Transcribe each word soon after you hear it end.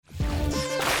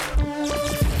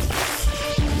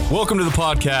Welcome to the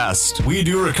podcast. We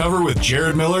do recover with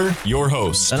Jared Miller, your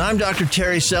host. And I'm Dr.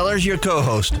 Terry Sellers, your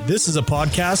co-host. This is a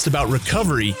podcast about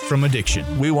recovery from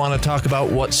addiction. We want to talk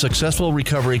about what successful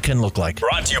recovery can look like.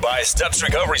 Brought to you by Steps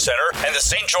Recovery Center and the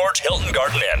St. George Hilton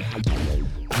Garden Inn.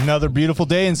 Another beautiful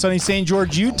day in sunny St.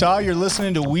 George, Utah. You're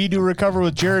listening to We Do Recover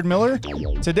with Jared Miller.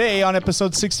 Today on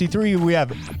episode 63, we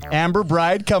have Amber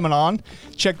Bride coming on.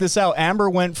 Check this out. Amber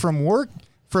went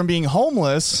from being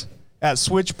homeless at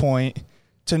Switch Point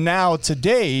to now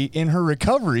today in her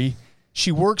recovery,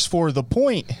 she works for The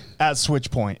Point at Switch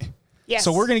Point. Yes.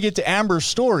 So we're going to get to Amber's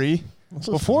story.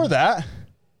 Before that,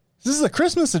 this is a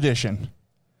Christmas edition.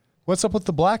 What's up with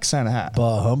the black Santa hat?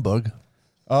 Bah humbug.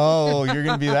 Oh, you're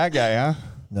going to be that guy, huh?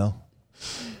 No.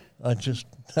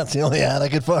 That's the only hat I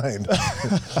could find.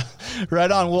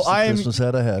 Right on. Well, Christmas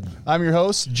hat I had. I'm your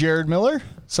host, Jared Miller,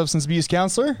 substance abuse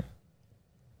counselor.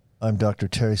 I'm Dr.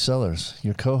 Terry Sellers,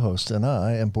 your co-host, and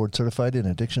I am board certified in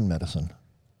addiction medicine.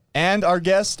 And our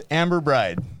guest, Amber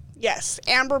Bride. Yes,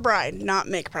 Amber Bride, not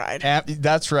McBride.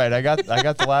 That's right. I got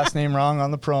the last name wrong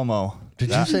on the promo. Did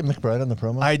you say McBride on the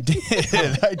promo? I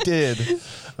did.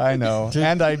 I know.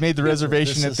 And I made the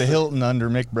reservation at the Hilton under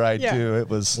McBride too.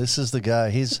 This is the guy.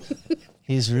 He's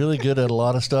really good at a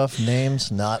lot of stuff.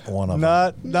 Names, not one of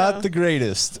them. Not the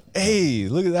greatest. Hey,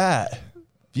 look at that.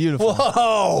 Beautiful.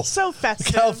 Whoa! So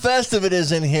festive. Look how festive it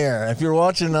is in here. If you're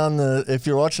watching on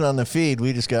the feed,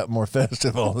 we just got more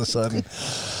festive all of a sudden.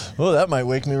 Well, that might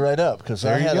wake me right up because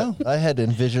I had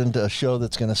envisioned a show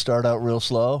that's going to start out real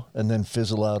slow and then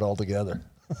fizzle out altogether.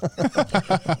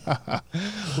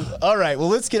 All right. Well,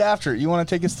 let's get after it. You want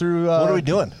to take us through? What are we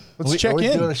doing? Let's check in. Are we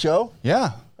in. doing a show?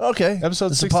 Yeah. Okay.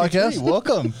 Episode It's a 63. podcast?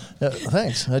 Welcome.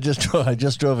 Thanks. I just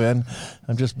drove in.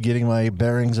 I'm just getting my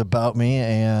bearings about me,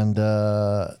 and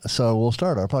so we'll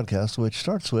start our podcast, which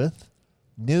starts with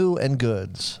new and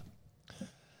goods.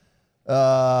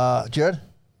 Jared,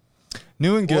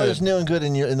 New and good. what is new and good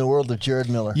in the world of Jared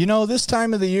Miller? You know, this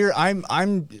time of the year, I'm.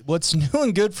 What's new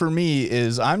and good for me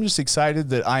is I'm just excited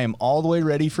that I am all the way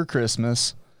ready for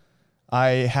Christmas. I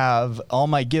have all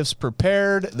my gifts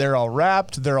prepared. They're all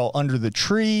wrapped. They're all under the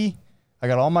tree. I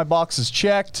got all my boxes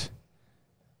checked.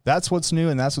 That's what's new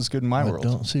and that's what's good in my world. I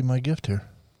don't see my gift here.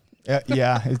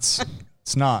 Yeah, it's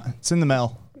not. It's in the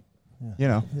mail. Yeah. You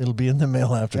know, it'll be in the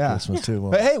mail after Christmas too.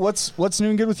 But hey, what's new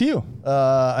and good with you?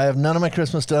 I have none of my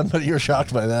Christmas done, but you're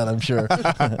shocked by that, I'm sure.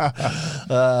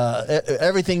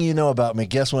 Everything you know about me.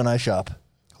 Guess when I shop?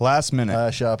 Last minute.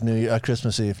 I shop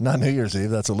Christmas Eve, not New Year's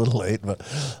Eve. That's a little late, but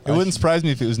it wouldn't surprise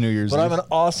me if it was New Year's Eve. But I'm an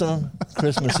awesome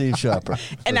Christmas Eve shopper.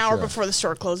 An hour before the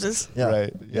store closes. Yeah,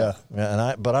 right. Yeah.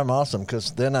 But I'm awesome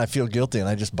because then I feel guilty and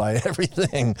I just buy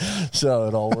everything, so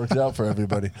it all works out for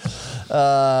everybody.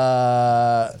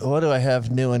 What do I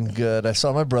have new and good? I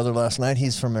saw my brother last night.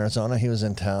 He's from Arizona. He was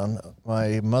in town.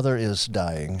 My mother is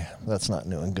dying. That's not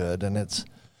new and good, and it's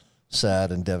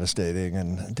sad and devastating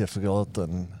and difficult,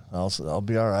 and I'll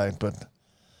be all right, but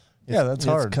that's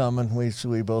hard. It's coming.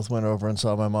 We both went over and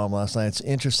saw my mom last night. It's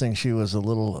interesting. She was a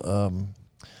little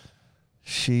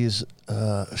she's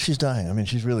dying. I mean,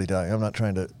 she's really dying. I'm not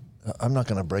going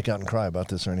to break out and cry about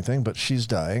this or anything, but she's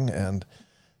dying, and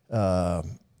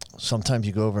sometimes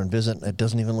you go over and visit and it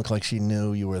doesn't even look like she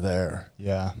knew you were there.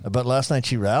 Yeah. But last night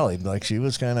she rallied. Like she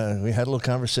was we had a little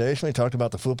conversation. We talked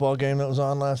about the football game that was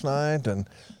on last night, and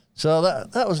so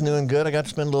that was new and good. I got to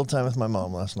spend a little time with my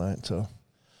mom last night, so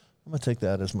I'm going to take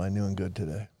that as my new and good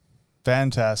today.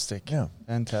 Fantastic. Yeah.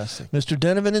 Fantastic. Mr.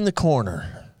 Denovan in the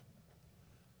corner.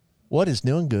 What is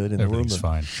new and good in the world of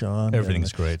fine. Sean?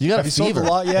 Everything's great. You got Have you sold a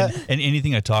lot yet? And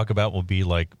anything I talk about will be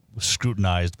like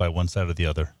scrutinized by one side or the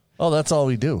other. Oh, that's all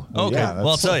we do. Okay. Yeah, Well,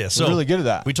 I'll tell you. So we're really good at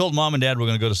that. We told Mom and Dad we're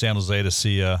going to go to San Jose to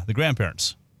see the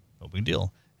grandparents. No big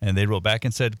deal. And they wrote back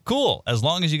and said, cool, as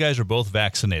long as you guys are both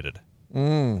vaccinated.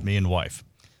 Me and wife.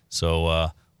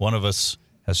 So one of us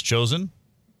has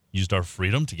used our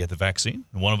freedom to get the vaccine.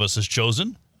 And one of us has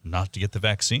chosen not to get the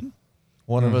vaccine.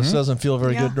 One of us doesn't feel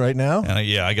very good right now. And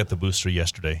I got the booster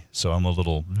yesterday, so I'm a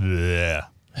little bleh.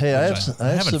 Hey, I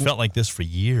haven't felt like this for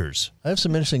years. I have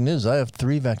some interesting news. I have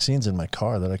 3 vaccines in my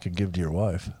car that I could give to your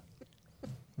wife.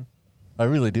 I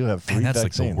really do have 3 that's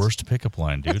vaccines. Like the worst pickup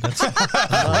line, dude. That's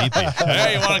creepy.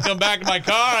 Hey, you want to come back to my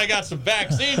car? I got some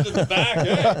vaccines in the back.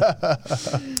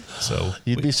 Hey. So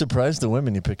you'd be surprised the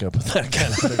women you pick up with that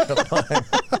kind of pickup line.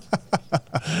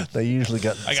 They usually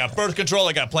got. I got birth control.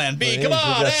 I got Plan B. Come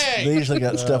on, hey. They usually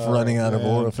got stuff running out of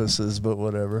orifices, but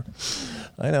whatever.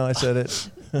 I know I said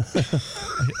it.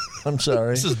 I'm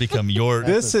sorry. This has become your.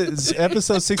 This is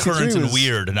episode 63. Current and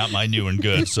weird, not my new and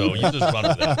good. So you just run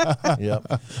with that.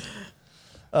 Yep.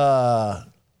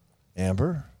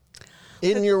 Amber,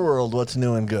 in your world, what's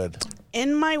new and good?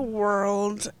 in my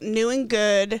world, new and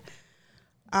good,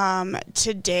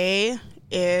 today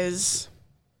is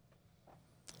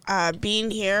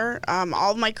being here.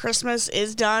 All of my Christmas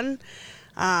is done.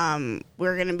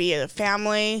 We're going to be a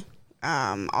family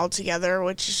all together,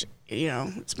 which,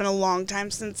 it's been a long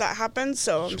time since that happened.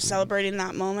 So I'm celebrating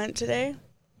that moment today.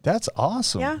 That's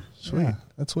awesome. Yeah. Sweet. Yeah.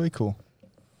 That's way cool.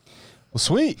 Well,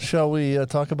 sweet. Shall we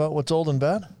talk about what's old and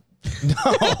bad?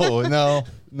 No.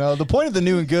 The point of the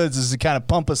new and goods is to kind of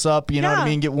pump us up, you know what I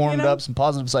mean? Get warmed up, some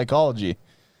positive psychology.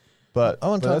 But I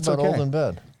want to talk about old and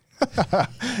bad.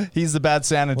 He's the bad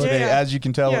Santa today, as you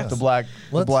can tell with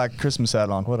the black Christmas hat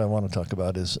on. What I want to talk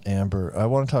about is Amber. I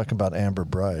want to talk about Amber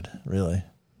Bride, really.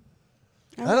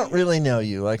 Okay. I don't really know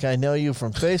you. Like, I know you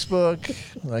from Facebook.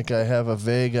 Like, I have a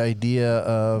vague idea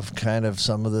of kind of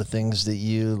some of the things that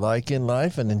you like in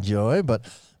life and enjoy, but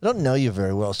I don't know you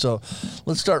very well. So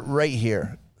let's start right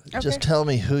here. Okay. Just tell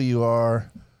me who you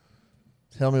are.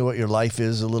 Tell me what your life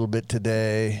is a little bit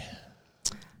today.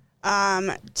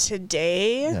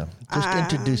 Today. Yeah. Just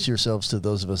introduce yourselves to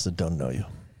those of us that don't know you.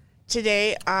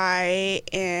 Today, I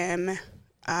am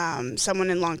someone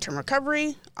in long-term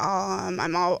recovery.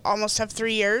 I'm almost have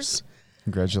 3 years.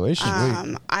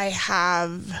 Congratulations. I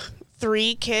have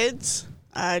 3 kids,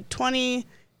 20,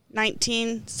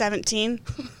 19, 17.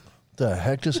 The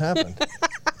heck just happened?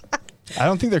 I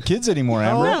don't think they're kids anymore,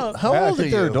 Amber. How old are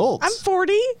you? They're adults. I'm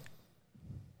 40.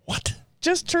 What?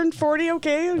 Just turned 40,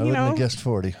 okay? I wouldn't have guessed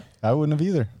 40. I wouldn't have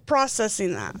either.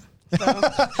 Processing that. So.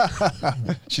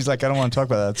 She's like, I don't want to talk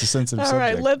about that. It's a sensitive subject. All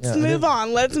right, let's move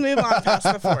on. Let's move on past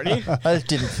the 40. I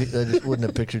just wouldn't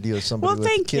have pictured you as somebody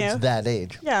with kids that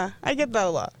age. Yeah, I get that a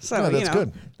lot. So that's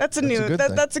good. That's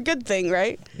a good thing,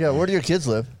 right? Yeah, where do your kids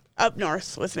live? Up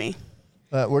north with me.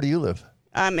 Where do you live?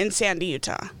 In Sandy,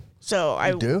 Utah. So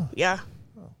I do? Yeah.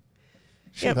 Oh.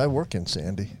 Shit, I work in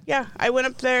Sandy. Yeah, I went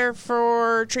up there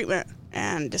for treatment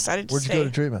and decided to stay. Where'd you go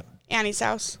to treatment? Annie's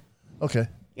house. Okay.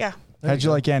 Yeah. How'd you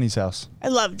like Annie's house? I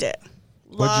loved it.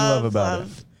 What'd you love about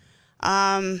it?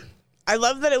 I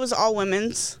love that it was all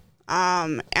women's,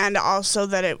 and also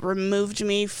that it removed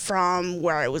me from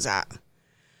where I was at.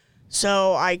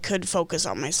 So I could focus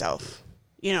on myself,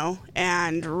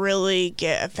 and really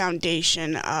get a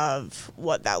foundation of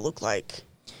what that looked like.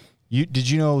 Did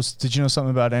you know something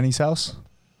about Annie's house?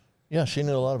 Yeah, she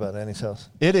knew a lot about Annie's house.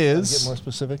 It is. Get more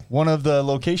specific. One of the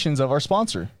locations of our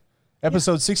sponsor.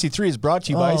 Episode 63 is brought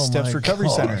to you by Steps Recovery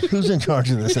Center. Who's in charge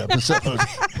of this episode?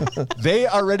 They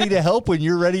are ready to help when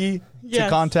you're ready to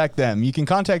contact them. You can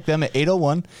contact them at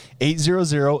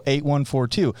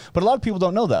 801-800-8142. But a lot of people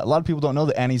don't know that. A lot of people don't know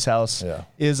that Annie's house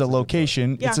is a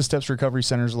location. Yeah. It's a Steps Recovery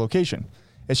Center's location.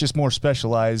 It's just more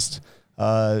specialized.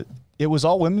 It was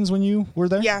all women's when you were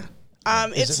there? Yeah.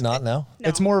 Is it not now? No.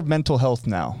 It's more of mental health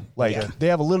now. Like they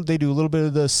do a little bit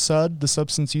of the SUD, the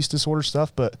substance use disorder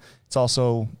stuff, but it's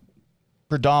also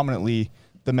predominantly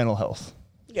the mental health.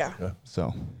 Yeah.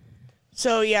 So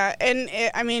yeah, and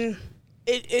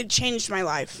it changed my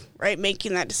life, right?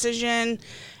 Making that decision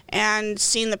and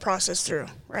seeing the process through,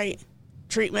 right?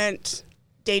 Treatment,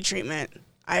 day treatment,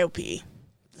 IOP.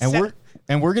 And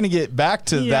we're going to get back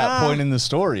to that point in the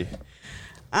story.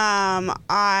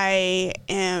 I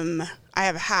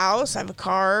have a house, I have a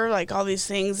car, like all these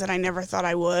things that I never thought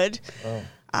I would. Oh.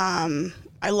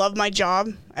 I love my job.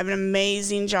 I have an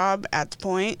amazing job at the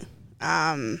point.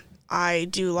 I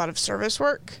do a lot of service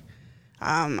work.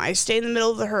 I stay in the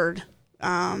middle of the herd.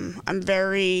 I'm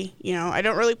very, I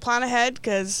don't really plan ahead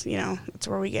because, that's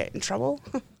where we get in trouble.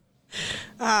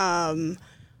 Let's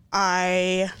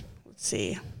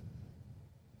see.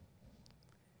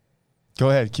 Go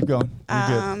ahead. Keep going.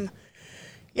 You're good.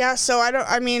 Yeah. So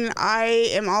I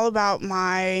am all about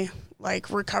my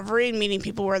recovery and meeting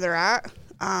people where they're at.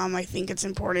 I think it's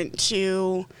important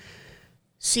to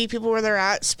see people where they're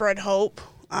at, spread hope.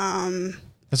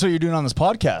 That's what you're doing on this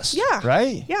podcast. Yeah.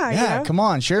 Right? Yeah. Come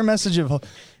on. Share a message of hope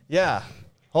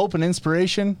and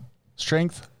inspiration,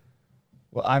 strength.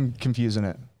 Well, I'm confusing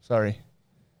it. Sorry.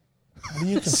 What are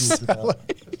you confused about?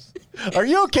 Are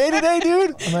you okay today,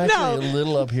 dude? I'm actually a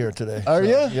little up here today. Are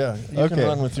you? Yeah. You can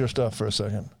run with your stuff for a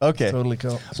second. Okay. Totally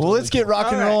cool. Well, let's get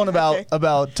rock and rolling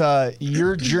about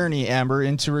your journey, Amber,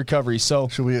 into recovery. So,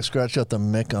 should we scratch out the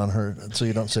mic on her so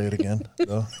you don't say it again?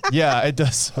 No? Yeah, it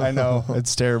does. I know.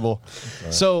 It's terrible.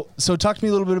 Right. So talk to me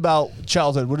a little bit about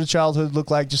childhood. What did childhood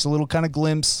look like? Just a little kind of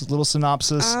glimpse, little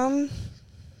synopsis.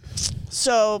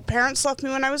 So parents left me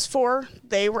when I was 4.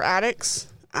 They were addicts.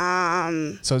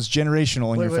 So it's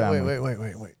generational in your family.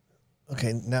 Wait.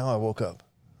 Okay, now I woke up.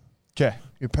 Okay.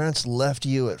 Your parents left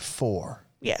you at 4.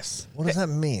 Yes. What does that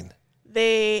mean?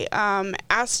 they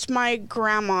asked my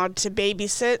grandma to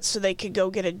babysit so they could go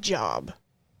get a job,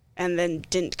 and then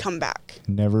didn't come back.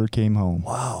 Never came home.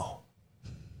 Wow.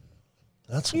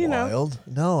 That's You know. wild.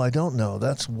 No, I don't know.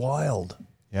 That's wild.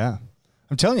 Yeah.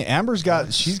 I'm telling you,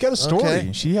 she's got a story.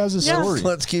 Okay. She has a Yeah. story.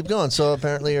 Let's keep going. So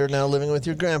apparently you're now living with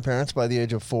your grandparents by the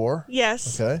age of 4.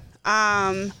 Yes. Okay.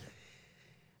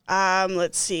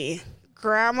 Let's see.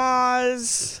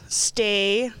 Grandma's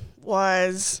stay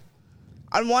was,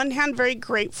 on one hand, very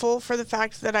grateful for the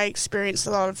fact that I experienced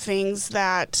a lot of things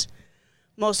that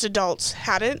most adults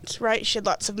hadn't, right? She had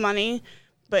lots of money,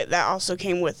 but that also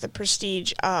came with the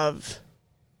prestige of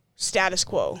status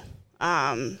quo,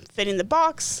 fitting the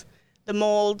box, the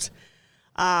mold.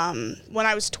 When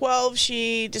I was 12,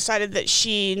 she decided that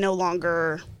she no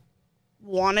longer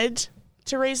wanted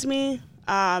to raise me.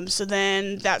 So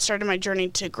then that started my journey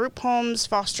to group homes,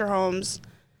 foster homes,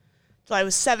 till I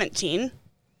was 17.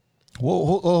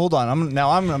 Whoa, hold on. I'm going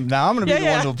to be the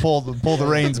one to pull the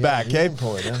reins back. Okay.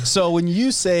 So when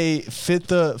you say fit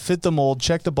the mold,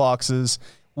 check the boxes,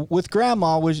 with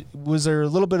Grandma, was there a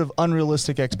little bit of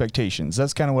unrealistic expectations?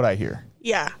 That's kind of what I hear.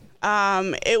 Yeah.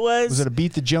 It was. Was it a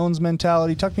beat the Jones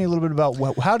mentality? Talk to me a little bit about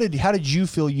how did you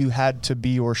feel you had to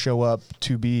be or show up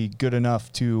to be good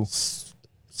enough to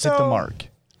hit the mark?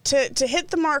 To hit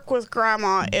the mark with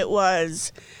Grandma, it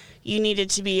was you needed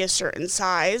to be a certain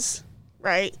size,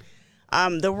 right?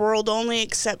 The world only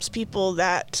accepts people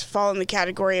that fall in the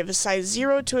category of a size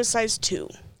 0 to a size 2.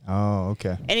 Oh,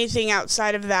 okay. Anything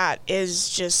outside of that is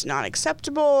just not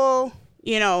acceptable.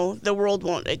 You know, the world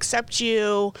won't accept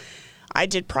you. I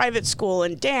did private school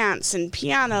and dance and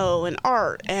piano and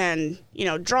art and,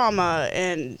 drama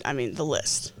and, the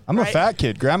list. I'm a fat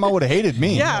kid. Grandma would have hated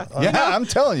me. Yeah. I'm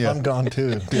telling you. I'm gone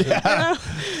too. Yeah.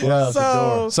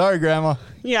 So, sorry, Grandma.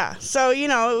 Yeah. So,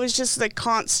 it was just the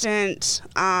constant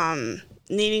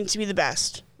needing to be the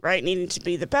best, right? Needing to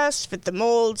be the best, fit the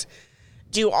mold,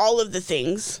 do all of the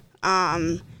things,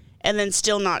 and then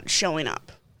still not showing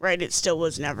up, right? It still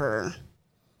was never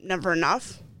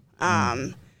enough.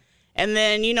 And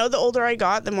then, the older I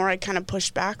got, the more I kind of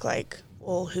pushed back, like,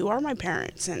 well, who are my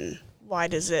parents and why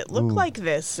does it look like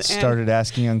this? And started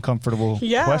asking uncomfortable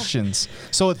questions.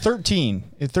 So at 13,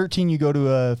 you go to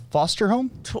a foster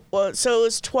home? So it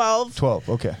was 12. 12,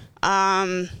 okay.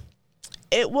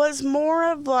 It was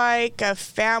more of like a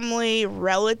family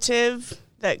relative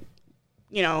that,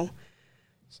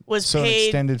 was so paid.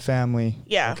 Extended family.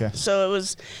 Yeah. Okay. So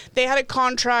they had a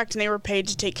contract and they were paid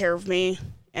to take care of me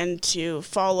and to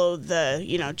follow the,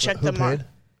 check Who the mark. paid?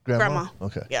 Grandma?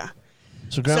 Okay. Yeah.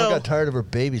 So Grandma got tired of her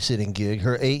babysitting gig,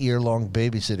 her 8-year-long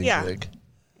babysitting gig.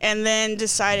 And then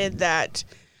decided that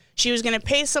she was going to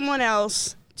pay someone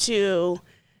else to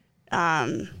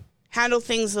handle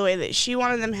things the way that she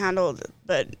wanted them handled,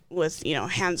 but with,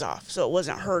 hands off. So it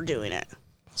wasn't her doing it.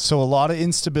 So a lot of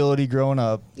instability growing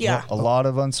up. Yeah. A lot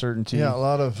of uncertainty. Yeah, a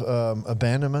lot of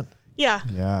abandonment. Yeah.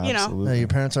 Yeah, absolutely. Your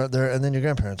parents aren't there, and then your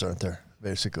grandparents aren't there,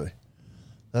 basically.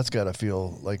 That's got to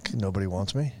feel like nobody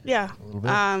wants me. Yeah. A little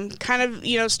bit. Kind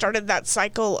of, started that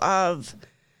cycle of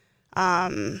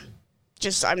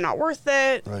just I'm not worth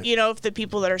it. Right. If the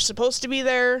people that are supposed to be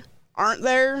there aren't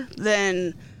there,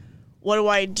 then what do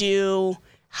I do?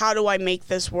 How do I make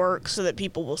this work so that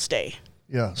people will stay?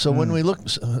 Yeah. So when we look,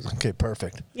 okay,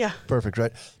 perfect. Yeah. Perfect,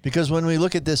 right? Because when we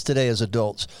look at this today as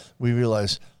adults, we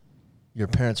realize your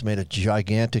parents made a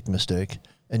gigantic mistake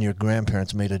and your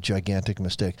grandparents made a gigantic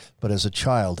mistake. But as a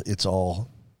child, it's all,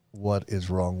 what is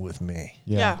wrong with me?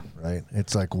 Yeah. Right?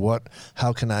 It's like,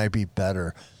 how can I be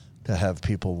better to have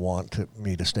people want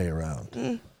me to stay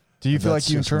around? Do you feel like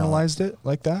you just internalized it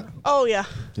like that? Oh, yeah.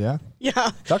 Yeah.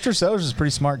 Yeah. Dr. Sellers is a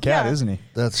pretty smart cat, isn't he?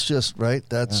 That's just right.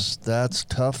 That's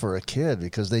tough for a kid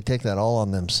because they take that all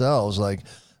on themselves. Like,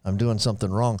 I'm doing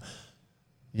something wrong.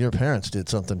 Your parents did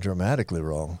something dramatically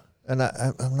wrong. And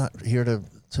I'm not here to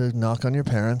knock on your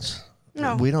parents.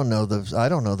 No. We don't know I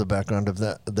don't know the background of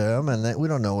them, and we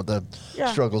don't know what the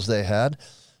struggles they had.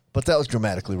 But that was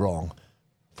dramatically wrong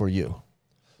for you.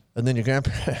 And then your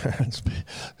grandparents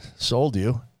sold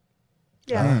you.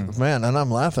 Yeah. Man, and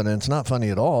I'm laughing, and it's not funny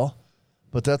at all.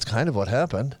 But that's kind of what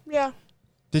happened. Yeah.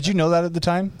 Did you know that at the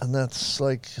time? And that's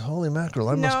like, holy mackerel,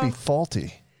 I must be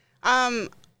faulty. When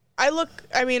I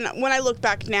look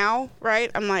back now,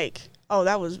 right, I'm like, oh,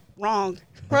 that was wrong,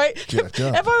 right? If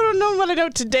I would have known what I know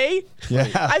today,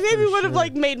 I maybe would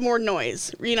have made more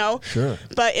noise, Sure.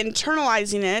 But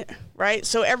internalizing it, right?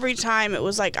 So every time it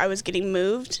was like I was getting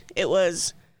moved, it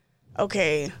was,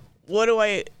 okay, what do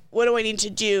I need to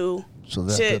do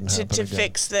to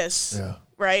fix this,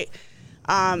 right?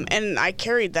 And I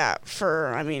carried that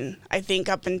for, I think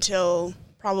up until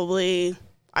probably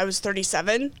I was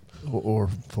 37. Or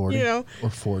 40. You know? Or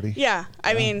 40. Yeah.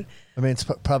 I mean, it's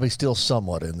probably still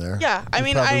somewhat in there. Yeah. I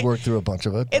mean, probably worked through a bunch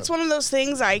of it. It's one of those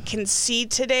things I can see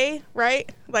today,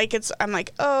 right? Like I'm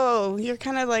like, oh, you're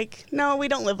kind of like, no, we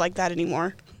don't live like that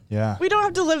anymore. Yeah. We don't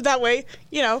have to live that way,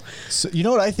 you know? So you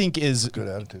know what I think is good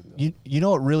attitude. You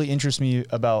know what really interests me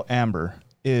about Amber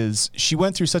is she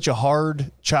went through such a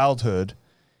hard childhood,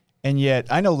 and yet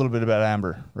I know a little bit about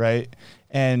Amber, right?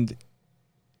 And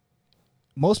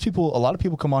a lot of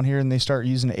people come on here and they start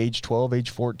using at age 12, age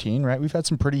 14, right? We've had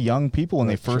some pretty young people when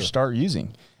they first start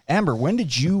using. Amber, when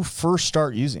did you first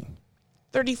start using?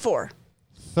 34.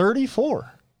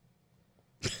 34.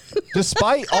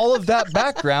 Despite all of that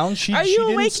background, she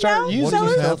didn't start using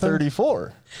until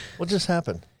 34. What just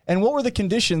happened? And what were the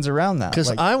conditions around that?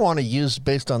 Because I want to use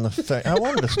based on the fact I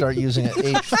wanted to start using at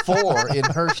age 4 in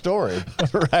her story.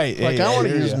 Right. Like I want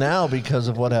to use now because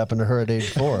of what happened to her at age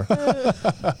 4.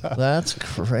 That's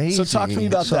crazy. So talk to me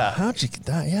about that. How'd you get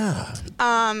that? Yeah.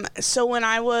 So when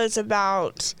I was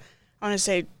about, I want to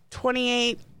say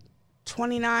 28,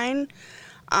 29,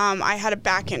 I had a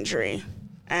back injury.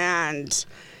 And,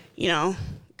 you know,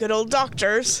 good old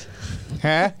doctors.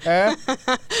 Hey,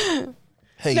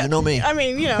 you know me. I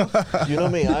mean, you know. You know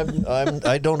me.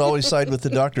 I don't always side with the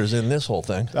doctors in this whole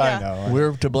thing. I know.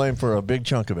 We're to blame for a big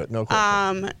chunk of it. No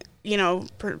question. You know,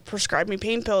 prescribed me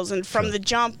pain pills, and from the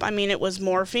jump, I mean, it was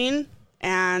morphine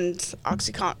and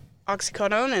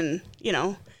oxycodone, and you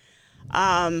know,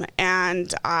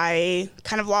 and I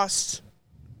kind of lost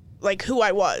like who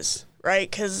I was, right?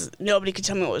 Because nobody could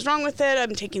tell me what was wrong with it.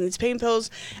 I'm taking these pain pills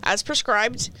as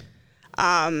prescribed,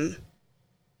 and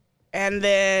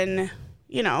then.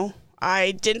 You know,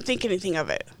 I didn't think anything of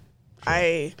it.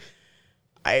 Sure.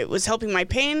 I was helping my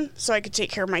pain so I could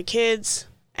take care of my kids,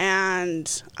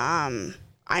 and I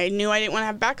knew I didn't want to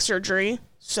have back surgery,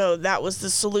 so that was the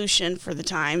solution for the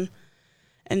time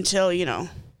until, you know,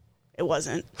 it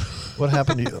wasn't. What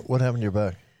happened to you? What happened to your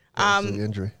back? What was the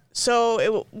injury?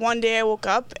 So one day I woke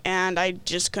up and I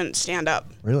just couldn't stand up.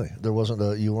 Really? There wasn't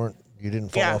you didn't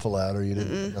fall off a ladder, you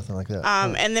didn't, nothing like that.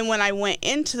 And then when I went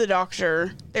into the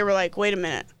doctor, they were like, wait a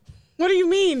minute, what do you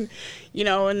mean? You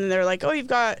know, and they're like, oh, you've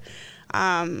got,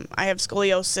 I have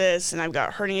scoliosis and I've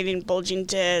got herniating bulging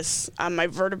discs. My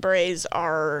vertebrae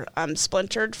are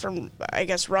splintered from, I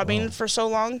guess, rubbing for so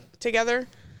long together.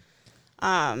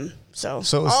 So it was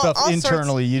stuff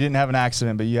internally. You didn't have an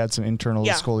accident, but you had some internal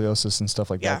scoliosis and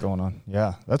stuff like that going on.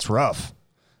 Yeah, that's rough.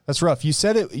 That's rough. You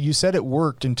said it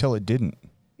worked until it didn't.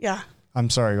 Yeah.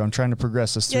 I'm sorry. I'm trying to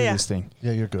progress us through this thing.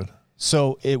 Yeah, you're good.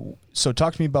 So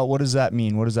talk to me about what does that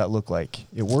mean? What does that look like?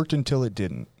 It worked until it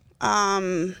didn't. I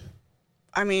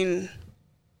mean,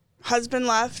 husband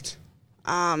left.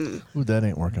 Ooh, that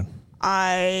ain't working.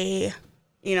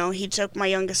 He took my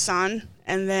youngest son,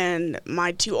 and then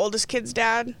my 2 oldest kids'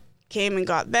 dad came and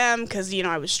got them because, you know,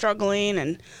 I was struggling.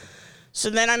 And so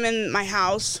then I'm in my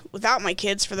house without my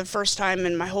kids for the first time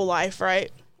in my whole life,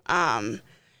 right?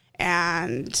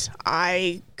 And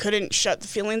I couldn't shut the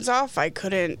feelings off. I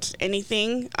couldn't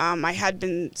anything. I had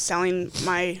been selling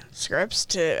my scripts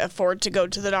to afford to go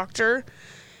to the doctor.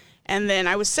 And then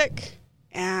I was sick.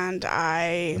 And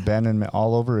abandonment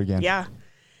all over again. Yeah.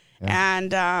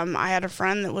 And I had a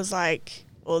friend that was like,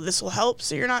 well, this will help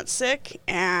so you're not sick.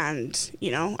 And, you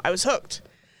know, I was hooked.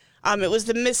 It was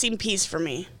the missing piece for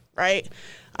me, right?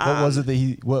 What was it that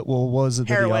he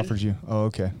Heroin. offered you? Oh,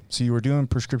 okay. So you were doing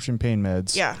prescription pain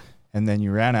meds. Yeah. And then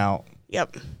you ran out.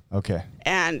 Yep. Okay.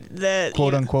 And the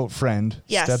quote unquote friend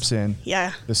steps in.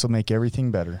 Yeah. This will make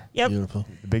everything better. Yep. Beautiful.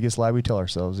 The biggest lie we tell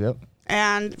ourselves. Yep.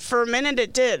 And for a minute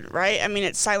it did, right? I mean,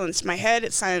 it silenced my head.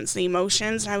 It silenced the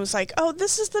emotions. And I was like, oh,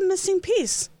 this is the missing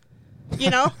piece. You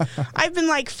know, I've been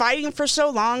like fighting for so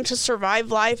long to survive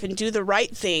life and do the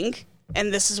right thing.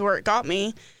 And this is where it got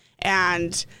me.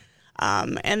 And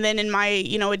then in my,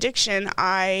 you know, addiction,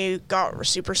 I got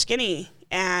super skinny.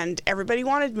 And everybody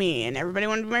wanted me, and everybody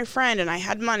wanted to be my friend, and I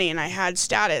had money, and I had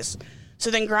status. So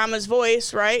then Grandma's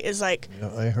voice, right, is like,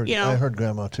 I heard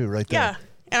Grandma too, right there. Yeah,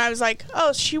 and I was like,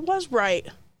 oh, she was right.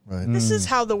 Right. This is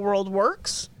how the world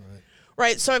works.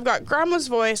 Right. So I've got Grandma's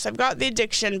voice, I've got the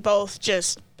addiction, both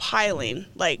just piling.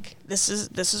 Like this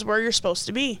is where you're supposed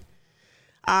to be.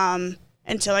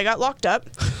 Until I got locked up,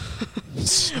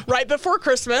 right before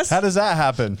Christmas. How does that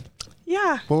happen?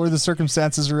 Yeah. What were the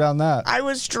circumstances around that? I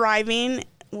was driving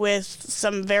with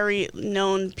some very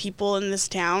known people in this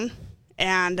town,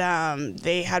 and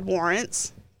they had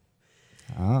warrants.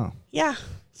 Oh. Yeah.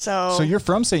 So you're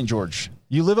from St. George.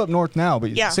 You live up north now,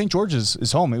 but Yeah. St. George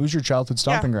is home. It was your childhood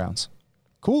stomping grounds.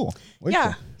 Cool. Way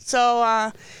yeah. cool.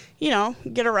 So,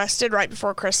 get arrested right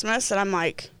before Christmas, and I'm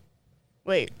like,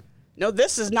 wait, no,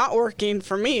 this is not working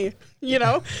for me, you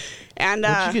know? And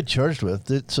What'd you get charged with?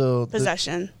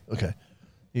 possession. Okay.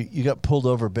 You got pulled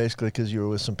over basically because you were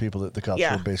with some people that the cops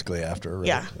Yeah. were basically after, right?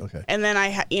 Yeah. Okay. And then I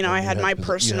had my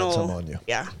personal. You had some on you.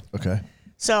 Yeah. Okay.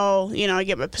 So, I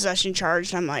get my possession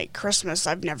charged. I'm like, Christmas,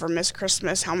 I've never missed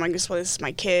Christmas. How am I going to split this with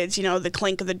my kids? The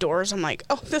clink of the doors. I'm like,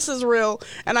 oh, this is real.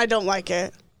 And I don't like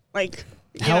it. Like,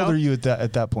 How old are you at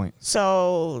that point?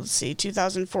 So, let's see,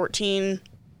 2014,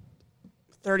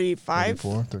 35?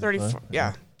 34, 34,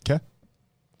 yeah. Okay.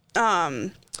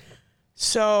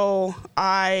 So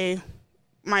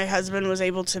my husband was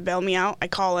able to bail me out. I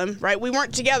call him, right? We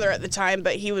weren't together at the time,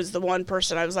 but he was the one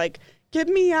person I was like, get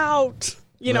me out.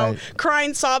 Right.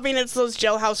 Crying, sobbing. It's those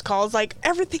jailhouse calls, like,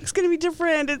 everything's going to be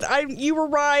different. You were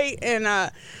right.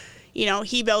 And,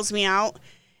 he bails me out.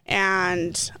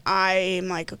 And I'm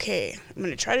like, okay, I'm going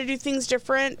to try to do things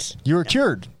different. You were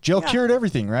cured. Jail Yeah. cured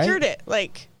everything, right? Cured it.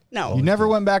 Like, no. You never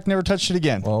went back, never touched it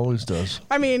again. Always does.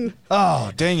 I mean,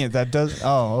 Oh, dang it. That does.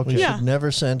 Oh, okay. We Yeah. should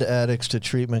never send addicts to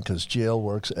treatment because jail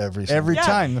works every single Every yeah,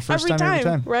 time. The first time, every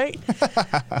time. right?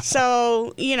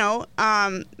 So,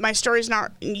 my story's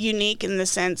not unique in the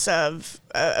sense of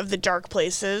the dark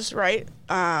places, right?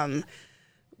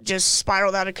 Just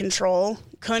spiraled out of control,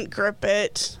 couldn't grip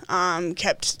it,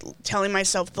 kept telling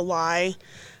myself the lie.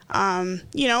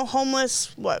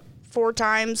 Homeless, 4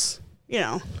 times,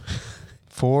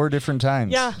 4 different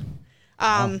times. Yeah.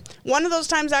 One of those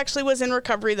times actually was in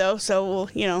recovery though, so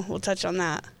we'll touch on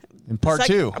that. In part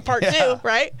 2. Part Yeah. 2,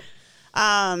 right?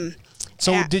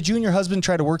 So and- did you and your husband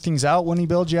try to work things out when he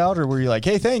bailed you out, or were you like,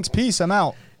 hey, thanks, peace, I'm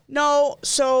out? No,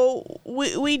 so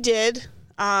we did.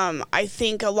 I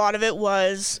think a lot of it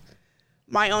was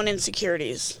my own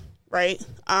insecurities, right?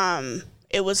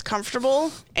 It was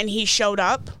comfortable, and he showed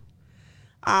up.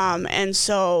 And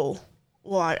so,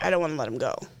 I don't want to let him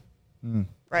go,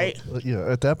 right?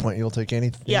 Well, at that point, you'll take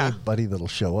Yeah. anybody that'll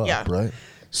show up, Yeah. right?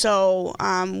 So,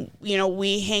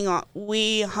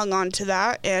 we hung on to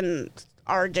that, and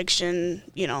our addiction,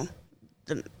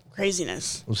 the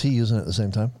craziness. Was he using it at the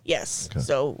same time? Yes. Okay.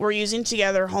 So we're using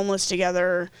together, homeless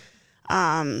together.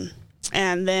 And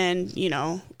then,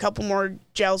 a couple more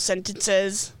jail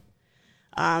sentences,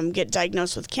 get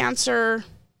diagnosed with cancer,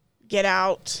 get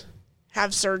out,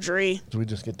 have surgery. Do we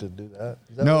just get to do that?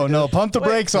 Is that No, what we no, do? pump the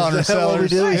brakes on her, Is that what we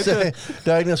sellers. do? You say,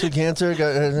 diagnosed with cancer.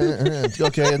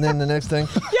 Okay, and then the next thing?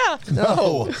 Yeah.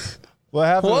 No. What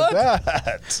happened What? with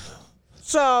that?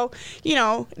 So,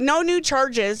 no new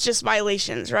charges, just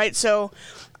violations, right? So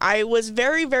I was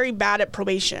very, very bad at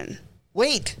probation.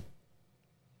 Wait.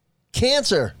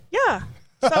 Cancer. Yeah.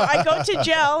 So I go to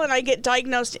jail and I get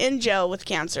diagnosed in jail with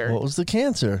cancer. What was the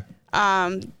cancer?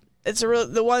 It's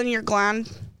the one in your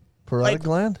gland. Parotid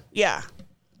gland? Yeah.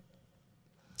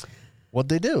 What'd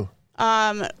they do?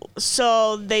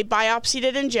 So they biopsied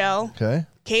it in jail. Okay.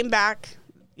 Came back.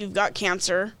 You've got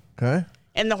cancer Okay.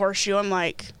 in the horseshoe. I'm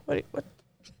like,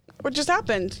 what just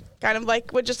happened? Kind of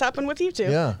like what just happened with you two.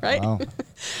 Yeah. Right. Wow.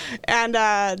 And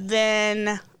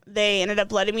then they ended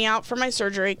up letting me out for my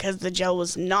surgery because the jail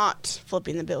was not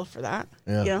flipping the bill for that.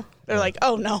 Yeah. They're like,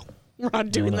 oh no, we're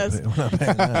not doing this. We're not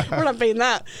paying that. We're not paying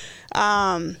that.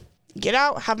 Get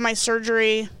out, have my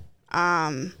surgery,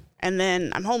 and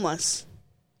then I'm homeless,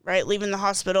 right? Leaving the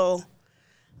hospital.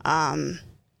 Do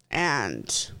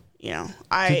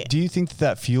you think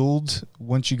that fueled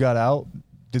once you got out?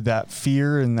 Did that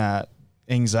fear and that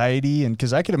anxiety? And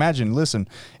because I could imagine, listen,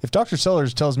 if Dr.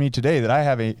 Sellers tells me today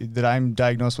that I'm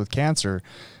diagnosed with cancer,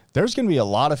 there's going to be a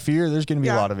lot of fear. There's going to be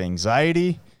a lot of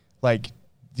anxiety. Like,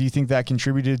 do you think that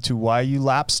contributed to why you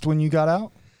lapsed when you got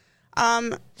out?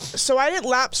 So I didn't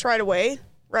lapse right away,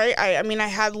 right? I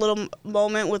had a little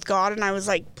moment with God, and I was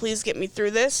like, please get me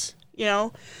through this, Did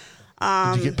you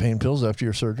get pain pills after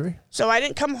your surgery? So I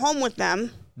didn't come home with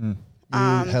them. You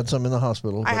had some in the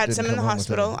hospital. I but had didn't some in come the home with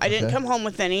hospital. any. I didn't Okay. come home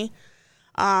with any.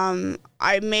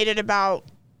 I made it about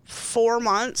 4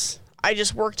 months. I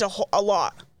just worked a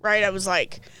lot, right? I was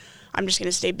like, I'm just going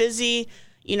to stay busy.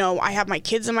 I have my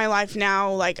kids in my life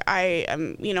now. Like I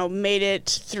am, made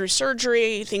it through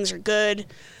surgery. Things are good.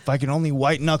 If I can only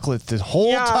white knuckle it the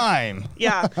whole Yeah. time.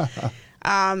 Yeah.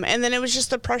 And then it was just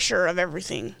the pressure of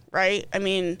everything, right? I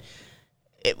mean,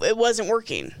 it wasn't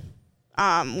working.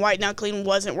 White knuckling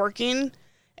wasn't working,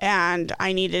 and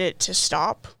I needed it to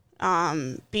stop.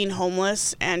 Being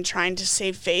homeless and trying to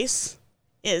save face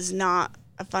is not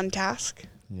a fun task.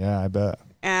 Yeah, I bet.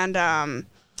 And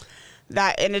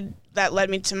that led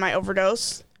me to my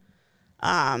overdose.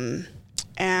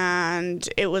 And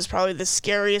it was probably the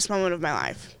scariest moment of my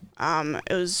life.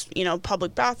 It was,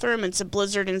 public bathroom. It's a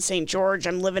blizzard in St. George.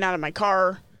 I'm living out of my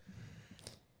car.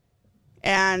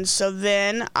 And so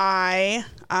then I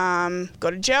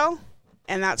go to jail,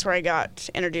 and that's where I got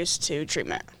introduced to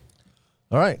treatment.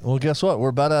 All right. Well, guess what? We're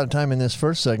about out of time in this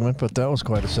first segment, but that was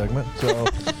quite a segment. So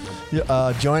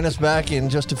join us back in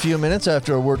just a few minutes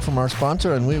after a word from our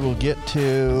sponsor, and we will get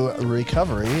to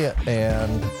recovery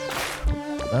and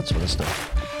that sort of stuff.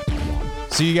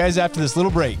 See you guys after this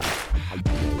little break.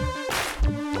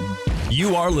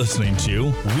 You are listening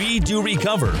to We Do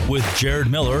Recover with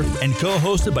Jared Miller and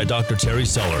co-hosted by Dr. Terry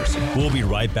Sellers. We'll be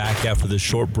right back after this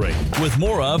short break with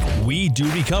more of We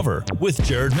Do Recover with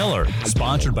Jared Miller,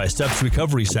 sponsored by Steps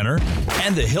Recovery Center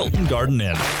and the Hilton Garden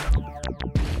Inn.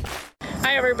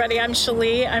 Hi everybody, I'm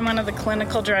Shalee. I'm one of the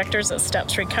clinical directors at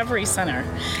Steps Recovery Center.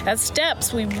 At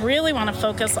Steps, we really want to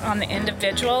focus on the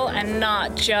individual and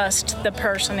not just the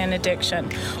person in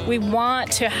addiction. We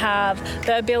want to have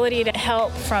the ability to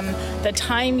help from the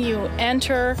time you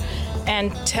enter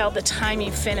and till the time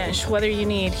you finish, whether you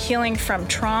need healing from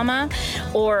trauma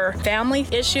or family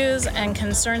issues and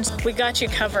concerns. We got you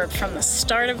covered from the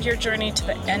start of your journey to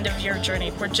the end of your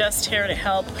journey. We're just here to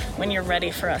help when you're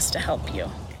ready for us to help you.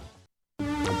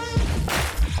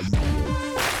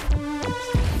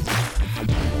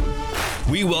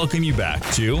 We welcome you back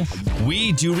to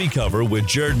We Do Recover with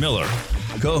Jared Miller,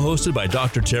 co-hosted by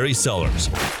Dr. Terry Sellers.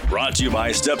 Brought to you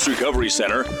by Steps Recovery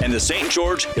Center and the St.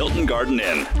 George Hilton Garden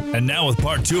Inn. And now with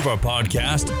part 2 of our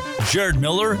podcast, Jared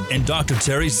Miller and Dr.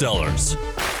 Terry Sellers.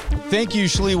 Thank you,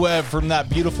 Shalee Webb, from that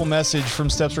beautiful message from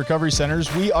Steps Recovery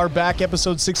Centers. We are back.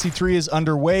 Episode 63 is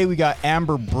underway. We got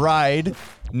Amber Bride,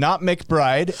 not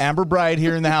McBride, Amber Bride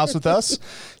here in the house with us.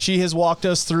 She has walked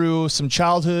us through some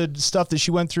childhood stuff that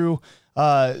she went through.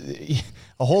 A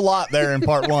whole lot there in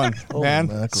part 1,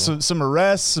 man. Some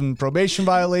arrests, some probation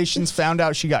violations, found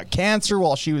out she got cancer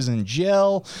while she was in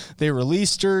jail. They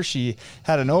released her. She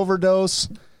had an overdose.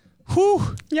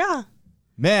 Whew. Yeah.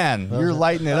 Man, you're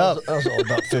lighting it up. That was all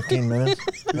about 15 minutes.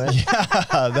 Right?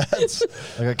 Yeah,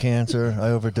 I got cancer. I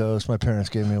overdosed. My parents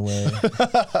gave me away.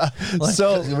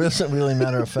 So it isn't really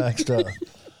matter-of-fact stuff.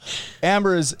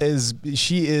 Amber is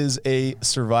a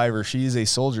survivor. She is a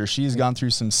soldier. She has gone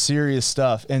through some serious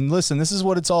stuff. And listen, this is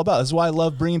what it's all about. This is why I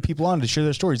love bringing people on to share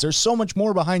their stories. There's so much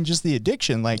more behind just the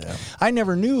addiction. I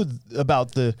never knew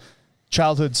about the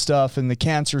childhood stuff and the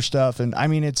cancer stuff. And I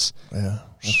mean, it's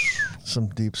some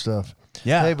deep stuff.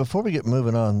 Yeah. Hey, before we get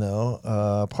moving on,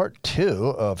 though, part 2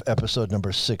 of episode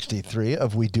number 63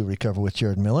 of We Do Recover with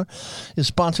Jared Miller is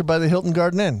sponsored by the Hilton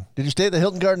Garden Inn. Did you stay at the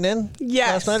Hilton Garden Inn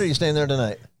last night, or are you staying there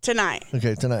tonight? Tonight.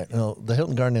 Okay, tonight. No, the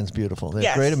Hilton Garden Inn's beautiful. They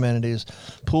have great amenities.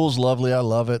 Pool's lovely. I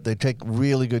love it. They take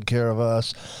really good care of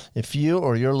us. If you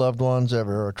or your loved ones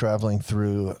ever are traveling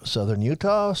through southern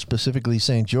Utah, specifically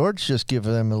St. George, just give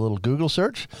them a little Google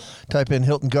search. Type in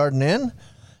Hilton Garden Inn,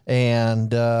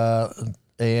 and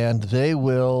they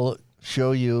will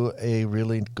show you a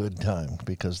really good time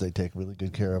because they take really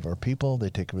good care of our people. They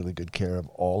take really good care of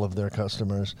all of their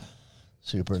customers.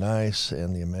 Super nice,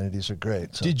 and the amenities are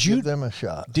great. So give them a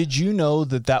shot. Did you know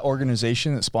that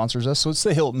organization that sponsors us, so it's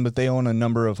the Hilton, but they own a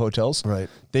number of hotels. Right.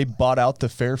 They bought out the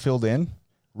Fairfield Inn,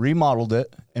 remodeled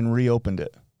it, and reopened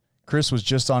it. Chris was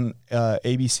just on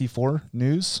ABC4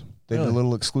 News. They did a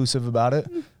little exclusive about it,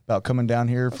 about coming down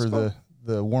here for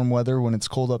the warm weather when it's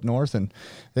cold up north, and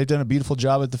they've done a beautiful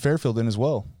job at the Fairfield Inn as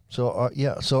well. So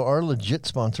so our legit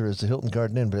sponsor is the Hilton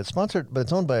Garden Inn, but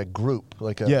it's owned by a group, an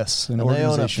organization. They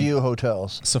own a few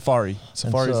hotels. Safari is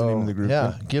the name of the group.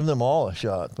 Yeah, give them all a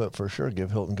shot, but for sure give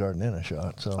Hilton Garden Inn a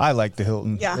shot. So I like the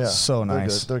Hilton. Yeah, so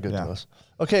nice. They're good to us.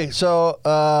 Okay, so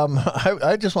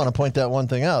I just want to point that one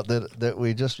thing out that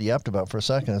we just yapped about for a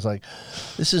second. It's like,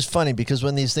 this is funny because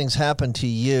when these things happen to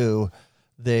you,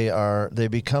 they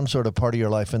become sort of part of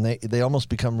your life, and they almost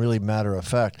become really matter of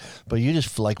fact. But you just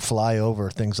fly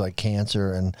over things like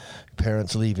cancer and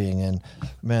parents leaving, and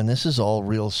man, this is all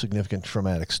real significant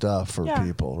traumatic stuff for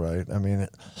people, right? I mean,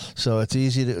 so it's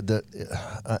easy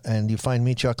and you find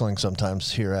me chuckling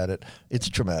sometimes here at it. It's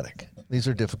traumatic. These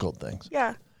are difficult things.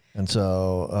 Yeah. And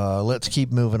so let's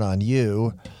keep moving on.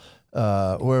 You,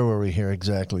 where were we here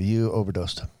exactly? You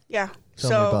overdosed. Yeah. Tell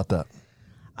me about that.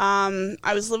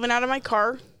 I was living out of my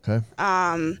car. Okay.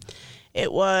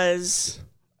 It was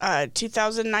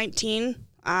 2019.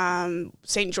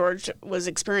 St. George was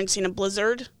experiencing a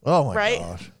blizzard. Oh my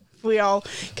gosh. We all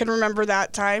can remember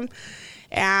that time.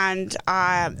 And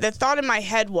the thought in my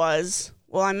head was,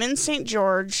 well, I'm in St.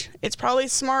 George. It's probably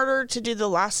smarter to do the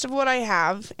last of what I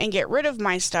have and get rid of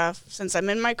my stuff since I'm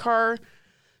in my car.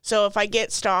 So if I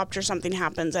get stopped or something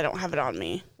happens, I don't have it on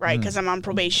me, right? Because I'm on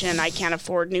probation. I can't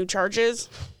afford new charges.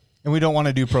 And we don't want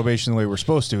to do probation the way we're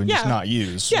supposed to and just Yeah. not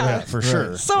use. Yeah. For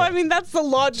sure. So, I mean, that's the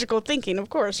logical thinking, of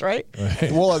course, right?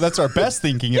 Well, that's our best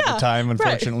thinking at the Yeah, time, right.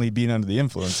 unfortunately, being under the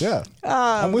influence. Yeah.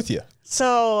 I'm with you.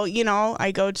 So, you know,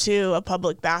 I go to a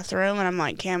public bathroom and I'm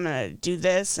like, okay, I'm going to do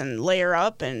this and layer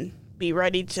up and be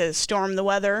ready to storm the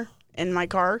weather in my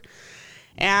car.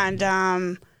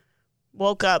 And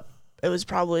woke up, it was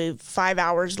probably 5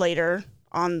 hours later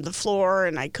on the floor,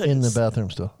 and I couldn't. In the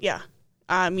bathroom still. Yeah.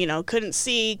 You know, couldn't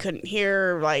see, couldn't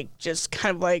hear, like, just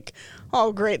kind of like,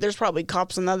 oh, great, there's probably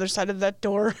cops on the other side of that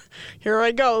door. Here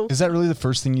I go. Is that really the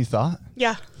first thing you thought?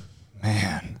 Yeah.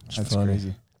 Man, that's funny.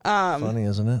 crazy. Funny,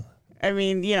 isn't it? I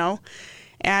mean, you know,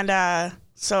 and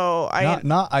so I.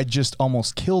 Not I just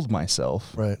almost killed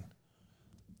myself. Right.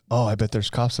 Oh, I bet there's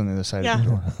cops on the other side Yeah. of the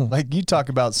door. Like, you talk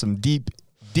about some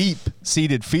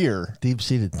deep-seated fear.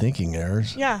 Deep-seated thinking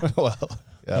errors. Yeah. Well,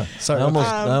 yeah. Sorry.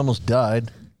 I almost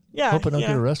died. Yeah. Hope I don't yeah.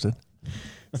 get arrested.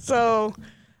 So,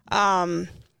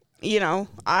 you know,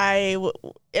 I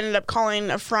ended up calling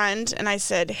a friend and I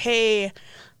said, hey,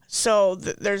 so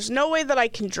there's no way that I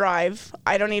can drive.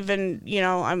 I don't even, you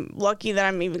know, I'm lucky that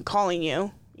I'm even calling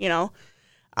you, you know.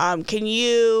 Can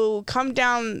you come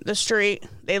down the street?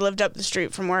 They lived up the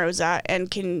street from where I was at, and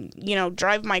can, you know,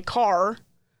 drive my car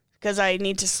because I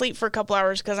need to sleep for a couple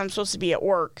hours because I'm supposed to be at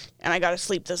work and I got to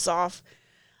sleep this off.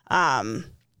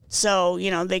 So,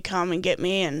 you know, they come and get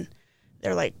me and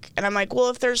they're like, and I'm like, well,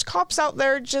 if there's cops out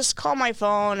there, just call my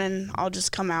phone and I'll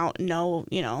just come out and know,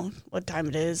 you know, what time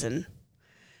it is. And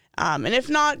if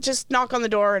not, just knock on the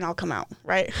door and I'll come out.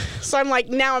 Right. So I'm like,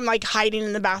 now I'm like hiding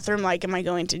in the bathroom. Like, am I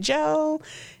going to jail?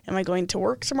 Am I going to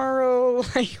work tomorrow?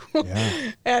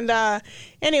 Yeah. And,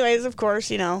 anyways, of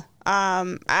course, you know,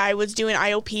 I was doing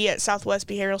IOP at Southwest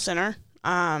Behavioral Center.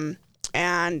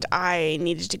 And I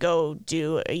needed to go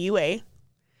do a UA.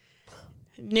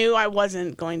 Knew I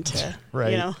wasn't going to,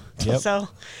 Right. you know. Yep. So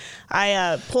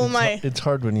I pull my. It's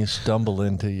hard when you stumble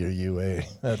into your UA.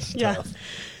 That's Yeah. tough.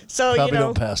 So Probably you know,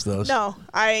 don't pass those. No,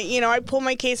 I pull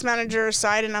my case manager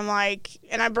aside and I'm like,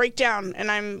 and I break down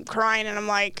and I'm crying and I'm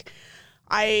like,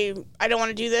 I don't want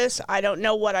to do this. I don't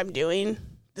know what I'm doing.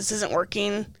 This isn't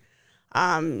working.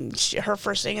 Her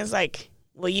first thing is like,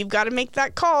 well, you've got to make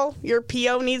that call. Your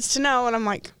PO needs to know. And I'm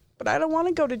like, but I don't want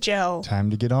to go to jail.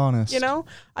 Time to get honest. You know,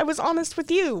 I was honest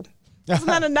with you. Isn't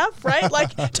that enough, right?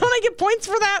 Like, don't I get points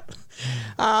for that?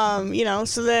 You know,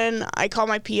 so then I call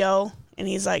my PO and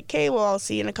he's like, okay, well, I'll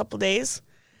see you in a couple days.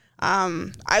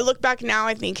 I look back now,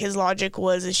 I think his logic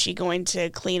was, is she going to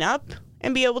clean up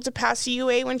and be able to pass a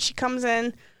UA when she comes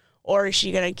in? Or is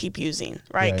she going to keep using,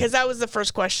 right? Because that was the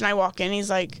first question. I walk in,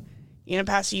 he's like, you going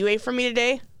to pass a UA for me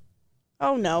today?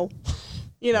 Oh, no.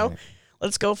 You know,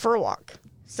 let's go for a walk.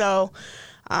 So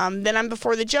then I'm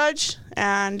before the judge,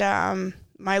 and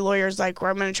my lawyer's like, well,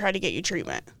 I'm going to try to get you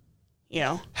treatment, you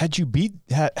know.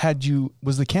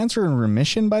 Was the cancer in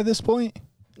remission by this point?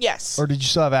 Yes. Or did you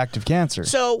still have active cancer?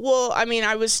 So, well, I mean,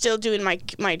 I was still doing my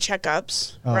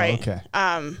checkups, Oh, right? okay.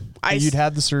 You'd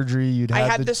had the surgery, I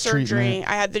had the surgery, treatment.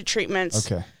 I had the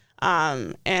treatments. Okay.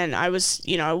 And I was,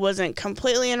 you know, I wasn't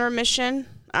completely in remission,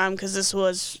 because this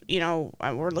was, you know,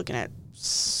 we're looking at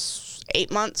 8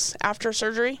 months after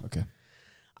surgery. Okay.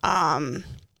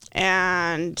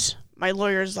 And my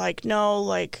lawyer's like, no,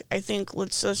 like, I think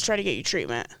let's try to get you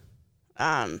treatment.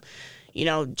 You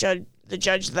know, the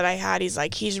judge that I had, he's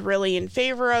like, he's really in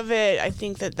favor of it. I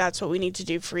think that's what we need to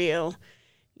do for you.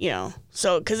 You know,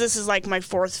 so, because this is like my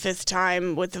 4th, 5th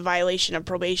time with the violation of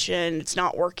probation. It's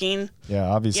not working. Yeah,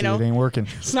 obviously You know? it ain't working.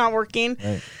 It's not working.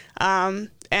 Right.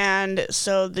 And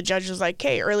so the judge was like,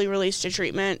 hey, early release to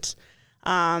treatment.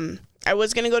 I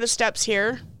was going to go to STEPS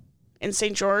here in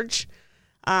St. George.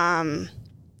 But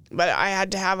I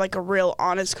had to have like a real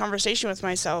honest conversation with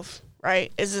myself,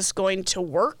 right? Is this going to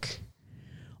work?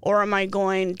 Or am I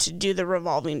going to do the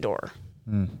revolving door?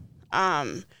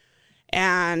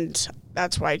 And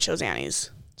that's why I chose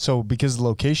Annie's. So because of the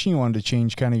location, you wanted to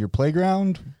change kind of your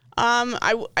playground?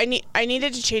 I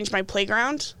needed to change my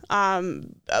playground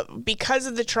because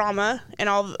of the trauma and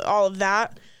all of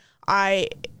that.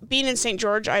 Being in St.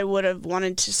 George, I would have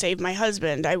wanted to save my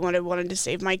husband. I would have wanted to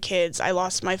save my kids. I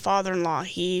lost my father-in-law.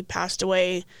 He passed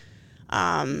away,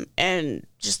 and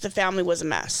just the family was a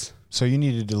mess. So you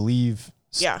needed to leave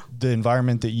the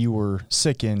environment that you were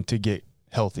sick in to get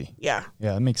healthy. Yeah.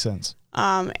 Yeah, that makes sense.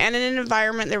 And in an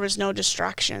environment there was no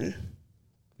distraction.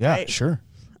 Yeah, Right. sure.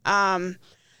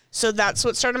 So that's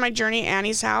what started my journey,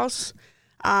 Annie's house.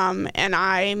 And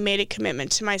I made a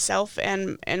commitment to myself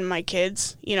and my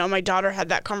kids. You know, my daughter had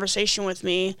that conversation with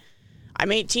me.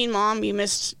 I'm 18, Mom. You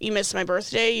missed my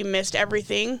birthday. You missed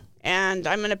everything. and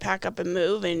I'm going to pack up and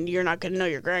move, and you're not going to know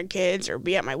your grandkids or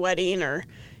be at my wedding or,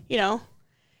 you know.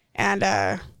 And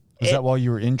was that while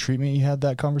you were in treatment you had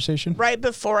that conversation? Right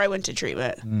before I went to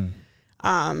treatment.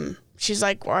 She's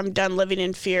like, well, I'm done living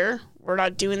in fear. We're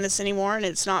not doing this anymore, and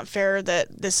it's not fair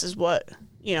that this is what,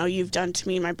 you know, you've done to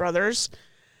me and my brothers.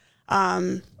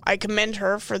 I commend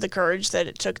her for the courage that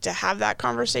it took to have that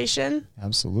conversation.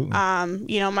 Absolutely.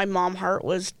 You know, my mom heart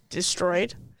was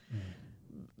destroyed,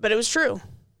 but it was true.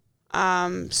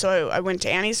 So I went to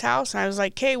Annie's house, and I was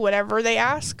like, hey, whatever they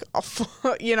ask, I'll,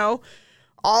 you know,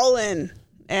 all in.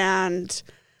 And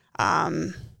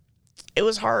it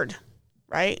was hard,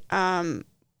 right?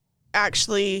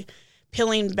 Actually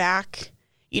peeling back,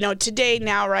 you know, today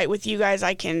now, right, with you guys,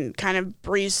 I can kind of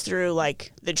breeze through,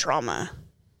 like, the trauma.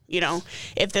 You know,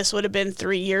 if this would have been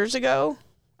 3 years ago,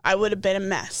 I would have been a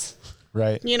mess.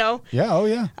 Right. You know? Yeah. Oh,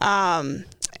 yeah.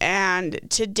 And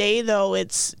today, though,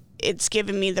 it's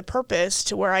given me the purpose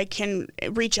to where I can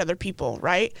reach other people,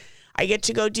 right? I get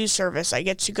to go do service. I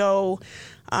get to go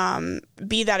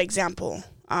be that example.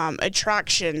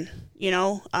 Attraction, you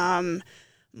know.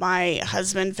 My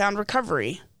husband found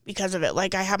recovery because of it.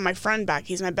 Like, I have my friend back.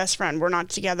 He's my best friend. We're not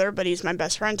together, but he's my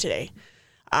best friend today.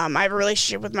 I have a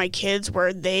relationship with my kids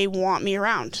where they want me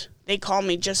around. They call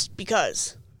me just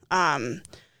because.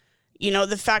 You know,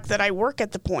 the fact that I work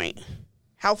at the Point.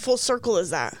 How full circle is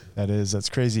that? That's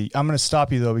crazy. I'm going to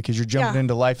stop you, though, because you're jumping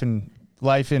into life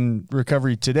in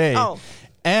recovery today. Oh.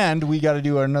 And we got to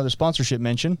do another sponsorship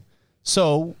mention.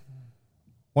 So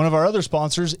one of our other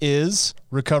sponsors is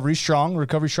Recovery Strong.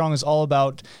 Recovery Strong is all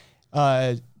about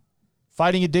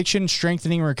fighting addiction,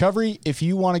 strengthening recovery. If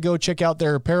you want to go check out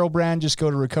their apparel brand, just go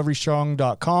to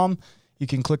recoverystrong.com. You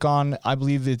can click on, I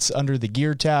believe it's under the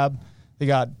gear tab. They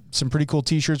got some pretty cool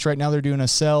t-shirts right now. They're doing a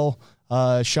sell.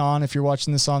 Sean, if you're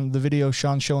watching this on the video,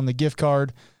 Sean's showing the gift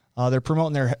card. They're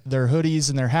promoting their hoodies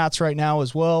and their hats right now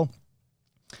as well.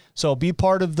 So be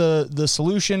part of the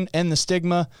solution and the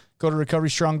stigma. Go to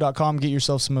recoverystrong.com, get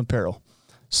yourself some apparel.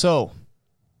 So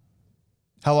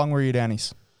how long were you at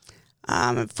Annie's?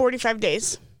 45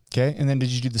 days. Okay. And then did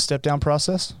you do the step down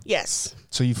process? Yes.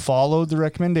 So you followed the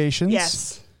recommendations?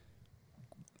 Yes.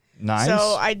 Nice.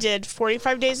 So I did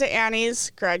 45 days at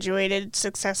Annie's, graduated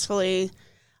successfully.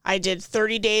 I did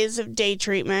 30 days of day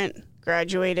treatment,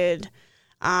 graduated.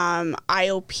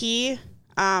 IOP,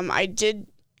 I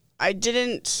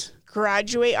didn't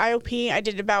graduate IOP. I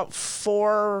did about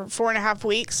four and a half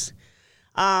weeks.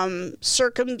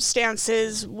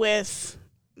 Circumstances with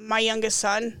my youngest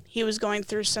son, he was going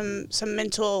through some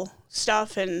mental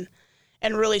stuff and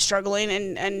really struggling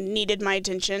and needed my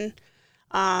attention.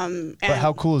 But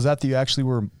how cool is that you actually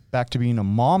were back to being a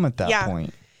mom at that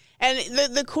point? And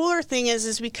the cooler thing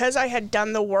is because I had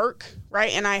done the work,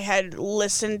 right, and I had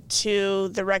listened to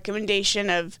the recommendation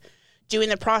of doing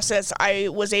the process, I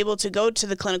was able to go to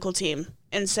the clinical team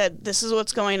and said, this is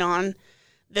what's going on.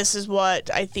 This is what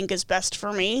I think is best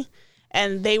for me.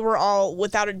 And they were all,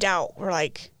 without a doubt, were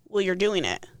like, well, you're doing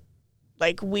it.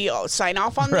 Like, we all sign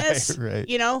off on this, right.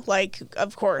 You know, like,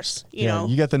 of course, you know.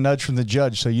 You got the nudge from the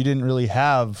judge, so you didn't really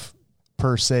have,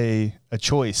 per se, a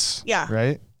choice. Yeah.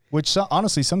 Right? Which,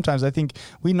 honestly, sometimes I think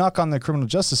we knock on the criminal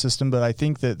justice system, but I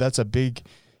think that's a big,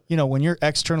 you know, when you're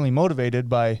externally motivated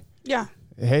by,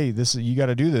 hey, you got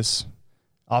to do this,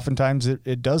 oftentimes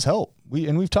it does help.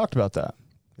 We've talked about that.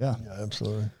 Yeah,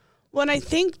 absolutely. Well, and I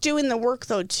think doing the work,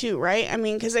 though, too, right? I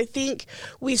mean, because I think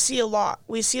we see a lot.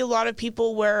 We see a lot of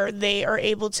people where they are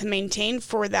able to maintain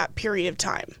for that period of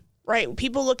time, right?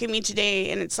 People look at me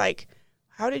today, and it's like,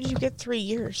 how did you get 3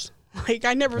 years? Like,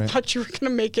 I never thought you were going to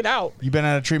make it out. You've been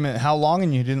out of treatment how long,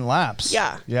 and you didn't lapse?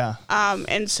 Yeah. Yeah.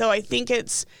 And so I think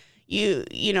it's,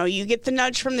 you know, you get the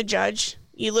nudge from the judge,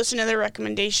 you listen to their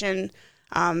recommendation,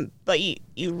 but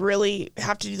you really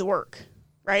have to do the work.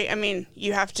 Right? I mean,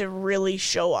 you have to really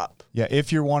show up. Yeah,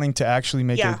 if you're wanting to actually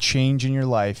make a change in your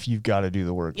life, you've got to do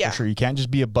the work. For sure. You can't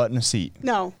just be a butt in a seat.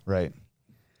 No. Right.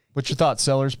 What's your thoughts,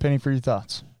 Sellers? Penny, for your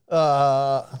thoughts.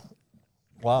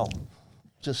 Wow.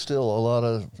 Just still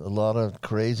a lot of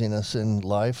craziness in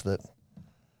life that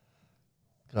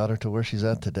got her to where she's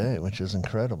at today, which is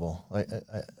incredible.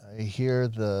 I hear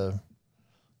the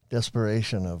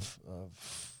desperation of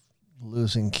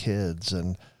losing kids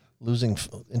and losing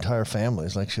entire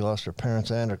families. Like, she lost her parents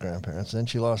and her grandparents, then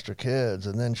she lost her kids,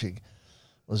 and then she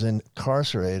was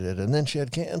incarcerated, and then she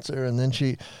had cancer, and then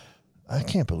I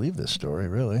can't believe this story,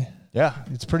 really. Yeah,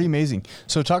 it's pretty amazing.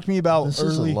 So talk to me about this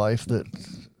is a life that,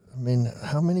 I mean,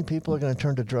 how many people are going to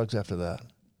turn to drugs after that?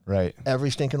 Right. Every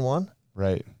stinking one?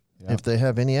 Right. Yeah. If they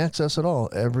have any access at all,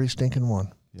 every stinking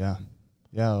one. Yeah.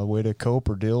 Yeah, a way to cope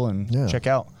or deal and check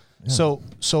out. Yeah.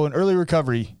 So in early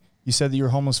recovery, You said that you were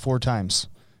homeless 4 times.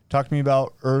 Talk to me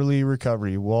about early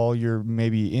recovery while you're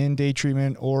maybe in day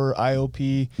treatment or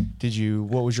IOP.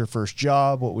 What was your first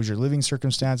job? What was your living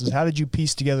circumstances? How did you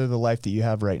piece together the life that you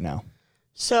have right now?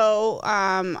 So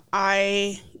I'm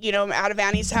out of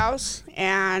Annie's house,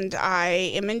 and I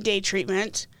am in day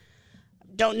treatment.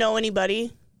 Don't know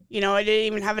anybody. I didn't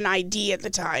even have an ID at the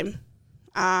time.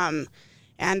 And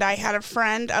I had a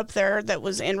friend up there that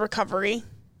was in recovery,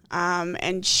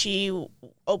 and she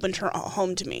opened her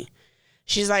home to me.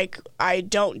 She's like, I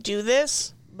don't do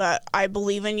this, but I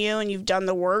believe in you, and you've done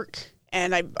the work,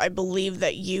 and I believe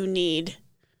that you need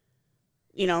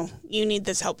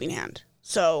this helping hand.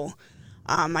 So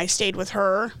I stayed with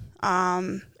her,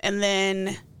 and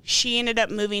then she ended up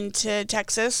moving to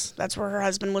Texas. That's where her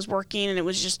husband was working, and it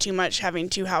was just too much having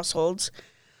 2 households.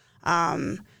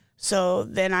 So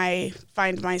then I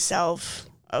find myself,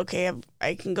 okay,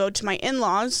 I can go to my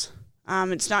in-laws.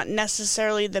 It's not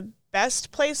necessarily the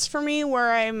best place for me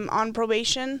where I'm on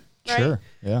probation, right? Sure,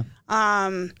 yeah.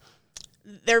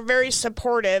 They're very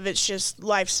supportive. It's just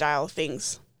lifestyle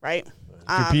things, right?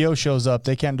 If your PO shows up,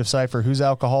 they can't decipher whose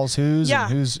alcohol's whose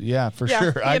and who's,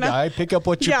 sure. I pick up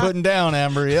what you're putting down,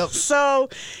 Amber. Yep. So,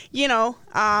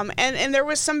 and there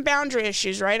was some boundary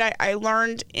issues, right? I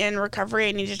learned in recovery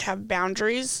I needed to have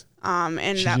boundaries.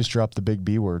 And she just dropped the big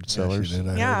B word, Sellers. She did.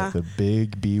 I heard it. The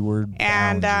big B word.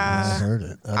 And I heard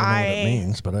it. I don't know what it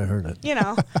means, but I heard it.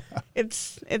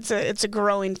 It's a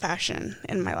growing fashion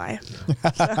in my life.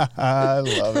 So. I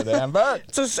love it, Amber.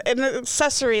 It's an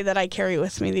accessory that I carry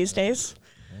with me these days.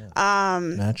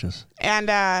 Matches. And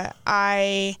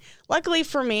luckily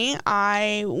for me,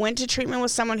 I went to treatment with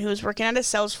someone who was working at a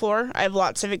sales floor. I have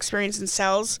lots of experience in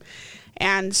sales,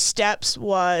 and Steps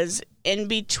was in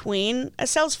between a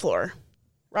sales floor,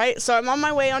 right? So I'm on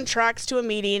my way on tracks to a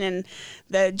meeting, and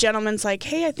the gentleman's like,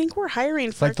 hey, I think we're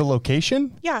hiring for... Like the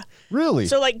location? Yeah. Really?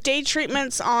 So like day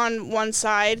treatment's on one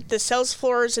side, the sales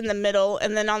floor is in the middle,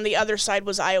 and then on the other side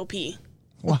was IOP.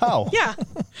 Wow. Yeah.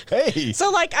 Hey. So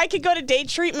like I could go to day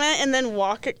treatment and then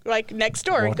walk like next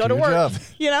door and go to your work.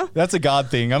 job. That's a God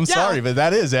thing. I'm sorry, but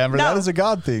that is, Amber. No. That is a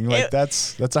God thing. Like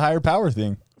that's a higher power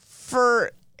thing.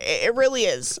 It really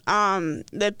is.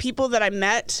 The people that I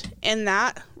met in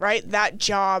that, right, that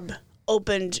job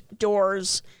opened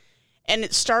doors, and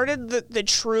it started the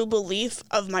true belief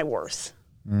of my worth.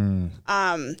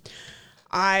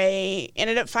 I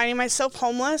ended up finding myself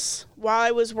homeless while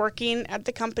I was working at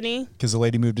the company. Because the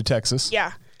lady moved to Texas?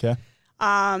 Yeah. Okay.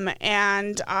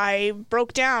 And I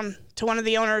broke down to one of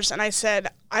the owners, and I said,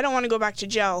 I don't want to go back to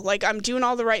jail. Like, I'm doing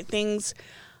all the right things,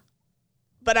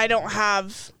 but I don't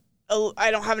have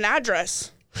an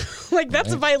address. Like,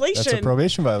 that's a violation. That's a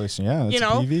probation violation. Yeah. That's a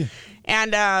PV.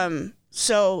 And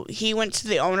so he went to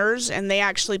the owners, and they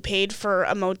actually paid for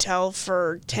a motel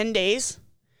for 10 days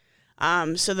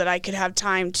so that I could have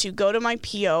time to go to my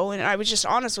PO. And I was just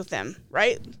honest with them,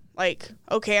 right? Like,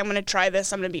 okay, I'm going to try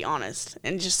this. I'm going to be honest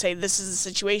and just say, this is the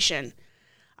situation.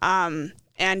 And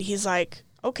he's like,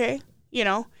 okay,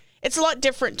 it's a lot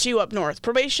different too up north.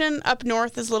 Probation up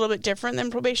north is a little bit different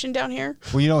than probation down here.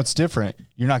 Well, it's different.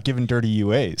 You're not given dirty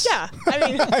UAs. Yeah.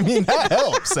 I mean, that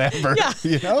helps, Amber.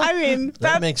 Yeah. I mean,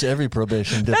 that makes every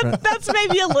probation different. That's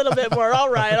maybe a little bit more.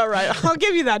 All right. I'll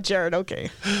give you that, Jared.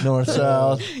 Okay. North,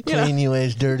 south, clean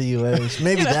UAs, dirty UAs.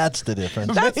 Maybe that's the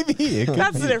difference. That's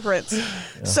the difference.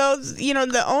 Yeah. So,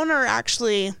 the owner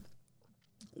actually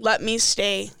let me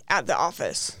stay at the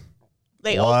office.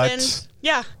 They opened.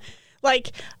 Yeah.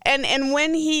 Like, and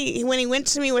when he went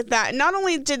to me with that, not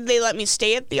only did they let me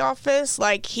stay at the office,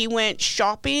 like he went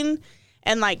shopping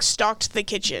and like stocked the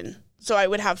kitchen so I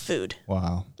would have food.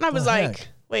 Wow. And I was like,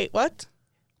 wait, what?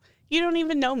 You don't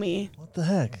even know me. What the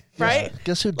heck? Right?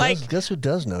 Guess who does? Guess who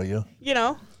does know you?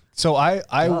 So I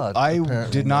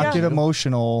did not get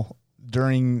emotional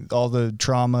during all the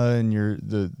trauma and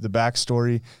the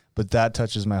backstory, but that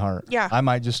touches my heart. Yeah. I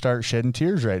might just start shedding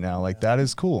tears right now. Like that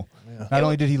is cool. Yeah. Not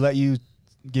only did he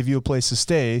give you a place to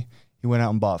stay, he went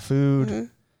out and bought food. Mm-hmm.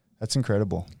 That's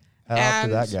incredible. Hats off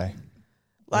to that guy.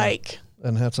 Like,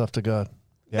 and hats off to God.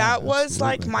 Yeah, that was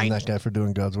like and that guy for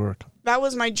doing God's work. That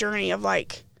was my journey of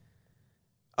like,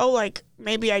 oh, like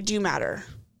maybe I do matter,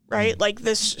 right? Like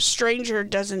this stranger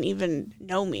doesn't even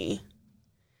know me,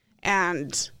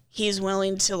 and he's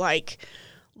willing to like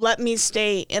let me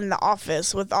stay in the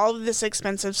office with all of this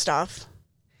expensive stuff.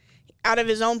 Out of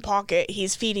his own pocket,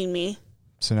 he's feeding me.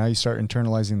 So now you start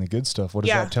internalizing the good stuff. What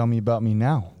does that tell me about me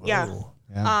now? Yeah.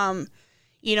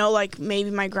 Yeah. Like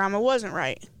maybe my grandma wasn't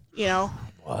right.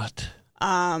 What?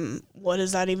 What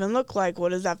does that even look like? What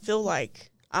does that feel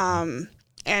like? And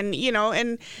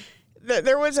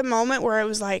there was a moment where I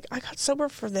was like, I got sober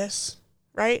for this.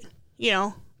 right? You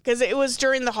know, because it was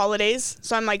during the holidays.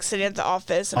 So I'm like sitting at the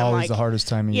office and Always I'm like, the hardest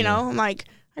time of you year. know, I'm like,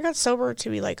 I got sober to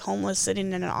be like homeless sitting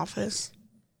in an office.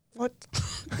 What?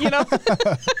 You know?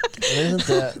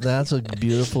 That's a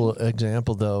beautiful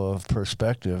example, though, of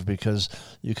perspective, because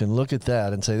you can look at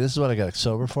that and say, this is what I got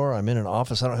sober for. I'm in an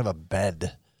office. I don't have a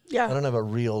bed. Yeah. I don't have a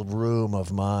real room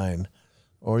of mine.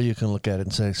 Or you can look at it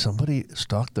and say, somebody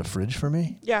stocked the fridge for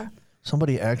me? Yeah.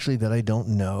 Somebody actually that I don't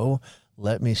know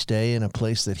let me stay in a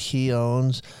place that he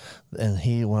owns, and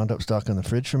he wound up stocking the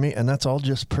fridge for me. And that's all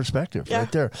just perspective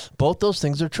right there. Both those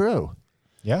things are true.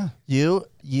 Yeah. You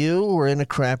were in a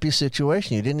crappy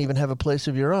situation. You didn't even have a place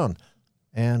of your own.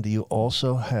 And you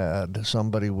also had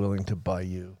somebody willing to buy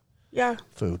you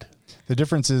food. The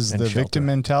difference is the victim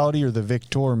mentality or the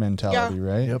victor mentality,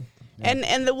 right? Yep.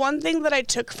 And the one thing that I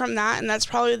took from that, and that's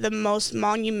probably the most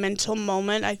monumental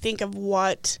moment, I think, of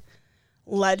what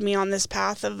led me on this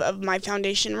path of my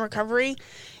foundation recovery,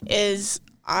 is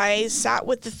I sat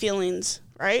with the feelings,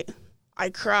 right? I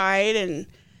cried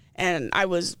and I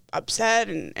was upset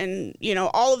and you know,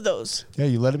 all of those. Yeah,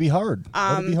 you let it be hard.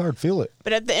 Let it be hard. Feel it.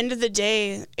 But at the end of the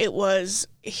day, it was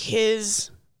his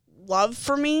love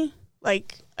for me.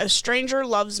 Like, a stranger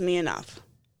loves me enough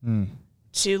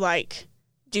to, like,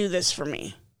 do this for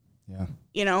me. Yeah.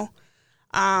 You know?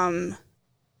 And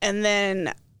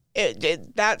then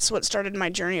that's what started my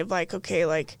journey of, like, okay,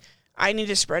 like, I need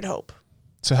to spread hope.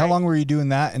 So how long were you doing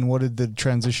that, and what did the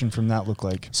transition from that look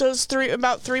like? So it's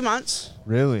about 3 months.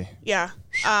 Really? Yeah.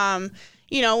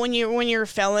 You know, when you're a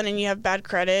felon and you have bad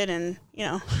credit, and you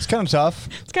know, It's kind of tough.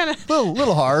 it's kind of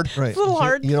little hard. Right. It's a little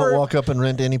hard You don't for- walk up and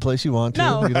rent any place you want to.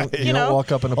 No. You don't, You you don't know?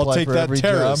 walk up and I'll apply take for that every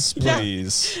terrace, job. Yeah.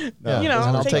 please. Yeah. You know,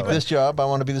 and I'll take take that. this job. I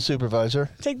want to be the supervisor.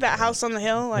 take that house on the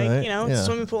hill, like Right, you know, yeah.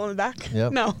 swimming pool in the back.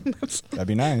 Yep. No, that's, That'd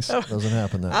be nice. Doesn't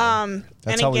happen that way.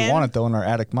 That's and how again, we want it, though, in our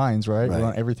addict minds, right? We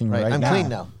want everything right, I'm now. clean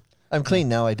now. I'm clean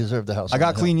now. I deserve the house. I on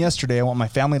got the clean yesterday. I want my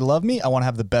family to love me. I want to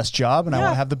have the best job, and I Yeah.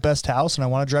 want to have the best house, and I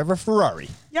want to drive a Ferrari.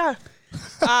 Yeah.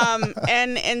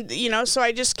 And you know, so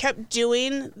I just kept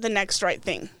doing the next right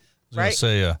thing. I was going to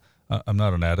say, I'm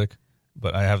not an addict,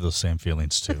 but I have those same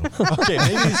feelings too. Okay,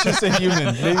 maybe it's just a human.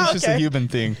 Maybe it's just a Okay. human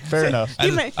thing. Fair enough. I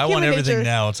Human want everything nature.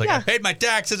 now. It's like, Yeah. I paid my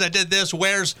taxes. I did this.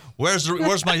 Where's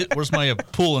my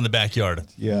pool in the backyard?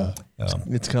 Yeah.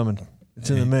 It's coming. It's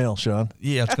in the mail, Sean.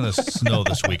 Yeah, it's going to snow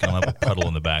this week, and I'll have a puddle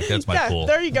in the back. That's my Yeah, pool.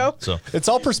 there you go. So It's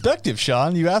all perspective,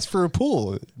 Sean. You asked for a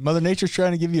pool. Mother Nature's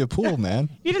trying to give you a pool, man.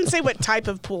 You didn't say what type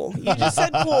of pool. You just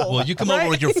said pool. well, you come right? over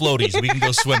with your floaties. We can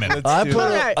go swimming. I do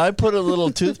put it. I put a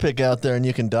little toothpick out there, and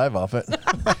you can dive off it.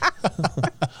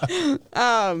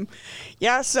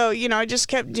 Yeah, so you know, I just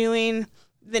kept doing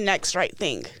the next right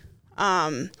thing.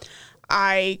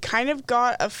 I kind of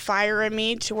got a fire in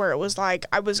me to where it was like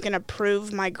I was gonna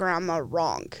prove my grandma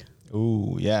wrong,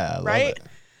 Ooh, yeah. I love right? it.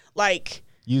 Like,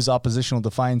 Use oppositional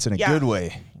defiance in a Yeah. good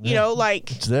way. you know,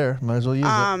 like, It's there. Might as well use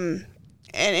it.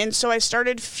 and so I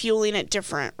started fueling it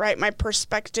different, right? My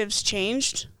perspectives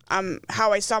changed.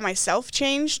 How I saw myself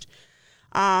changed.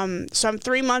 So I'm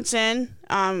 3 months in,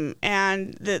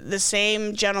 and the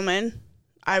same gentleman,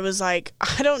 I was like,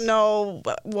 I don't know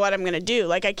what I'm going to do.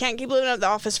 Like, I can't keep living at the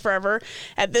office forever.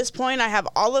 At this point, I have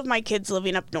all of my kids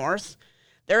living up north.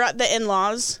 They're at the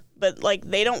in-laws, but, like,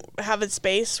 they don't have a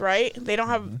space, right? They don't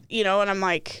have, you know, and I'm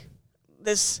like,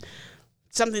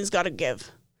 something's got to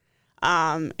give.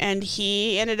 And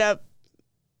he ended up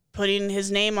putting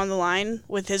his name on the line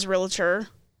with his realtor,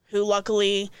 who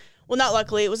luckily, well, not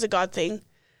luckily, it was a God thing.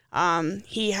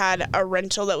 He had a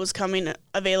rental that was coming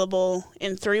available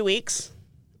in 3 weeks.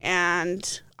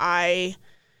 And I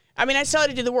still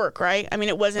had to do the work, right? I mean,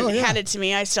 it wasn't handed to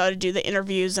me. I still had to do the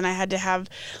interviews, and I had to have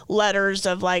letters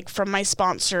of, like, from my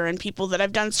sponsor and people that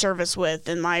I've done service with,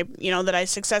 and my, you know, that I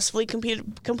successfully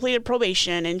completed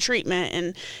probation and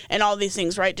treatment and all these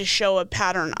things, right, to show a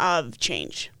pattern of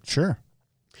change. Sure.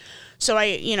 So I,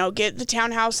 you know, get the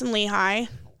townhouse in Lehigh.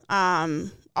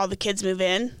 All the kids move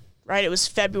in, right? It was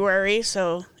February,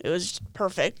 so it was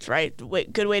perfect, right?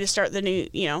 Good way to start the new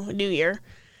year.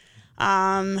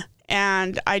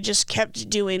 And I just kept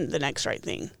doing the next right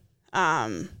thing.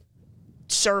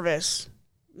 Service,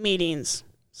 meetings,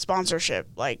 sponsorship,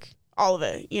 like all of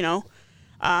it, you know?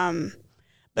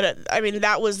 But I mean,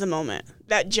 that was the moment.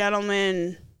 That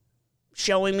gentleman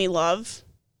showing me love,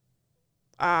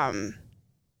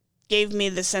 gave me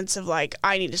the sense of, like,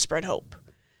 I need to spread hope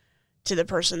to the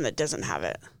person that doesn't have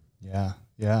it. Yeah.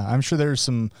 Yeah. I'm sure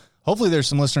hopefully there's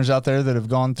some listeners out there that have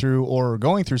gone through or are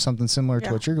going through something similar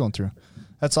to what you're going through.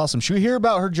 That's awesome. Should we hear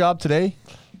about her job today?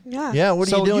 Yeah. Yeah,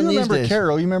 what are you doing these days? You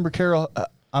remember Carol?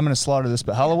 I'm going to slaughter this,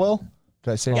 but Hallowell?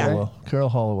 Did I say it Yeah. right? Hollowell. Carol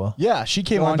Hollowell. Yeah, she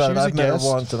came on. She was I've a met her guest.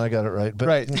 once and I got it right. But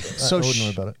Right. I So wouldn't worry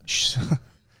about it.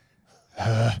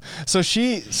 So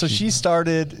she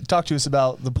started. Talk to us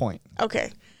about the point.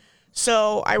 Okay.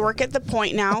 So I work at the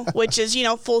Point now, which is,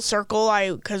 full circle.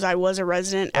 Because I was a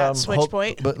resident at Switch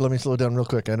Point. But let me slow down real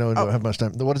quick. I know I don't have much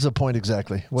time. What is the point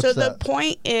exactly? What's So that? the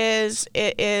Point is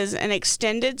an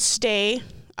extended stay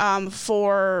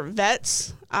for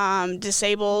vets,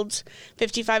 disabled,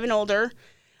 55 and older.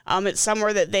 It's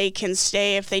somewhere that they can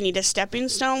stay if they need a stepping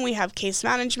stone. We have case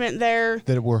management there.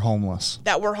 That we're homeless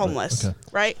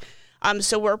Right?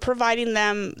 So we're providing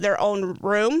them their own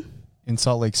room. in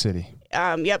Salt Lake City.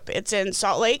 Yep, it's in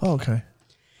Salt Lake. Oh, okay.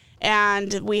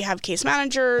 And we have case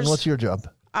managers. And what's your job?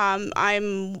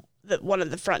 I'm one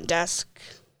of the front desk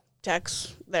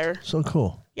techs there. So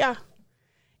cool. Yeah.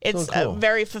 It's So cool. a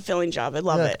very fulfilling job. I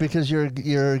love it. Because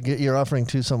you're offering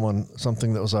to someone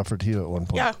something that was offered to you at one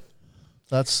point. Yeah.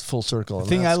 That's full circle. The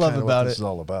thing I love about this it is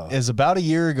all about. is about a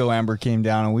year ago, Amber came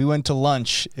down and we went to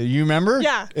lunch. You remember?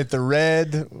 Yeah. At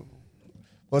the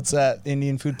what's that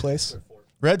Indian food place?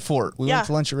 Red Fort. We went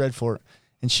to lunch at Red Fort,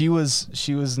 and she was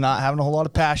not having a whole lot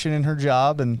of passion in her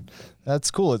job, and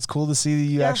that's cool. It's cool to see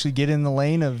that you actually get in the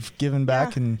lane of giving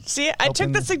back and see. I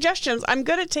took the suggestions. I'm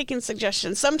good at taking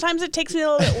suggestions. Sometimes it takes me a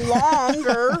little bit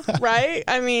longer, right?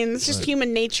 I mean, it's just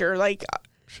human nature. Like,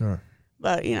 Sure.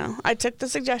 but I took the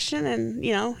suggestion, and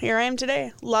here I am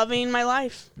today, loving my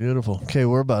life. Beautiful. Okay,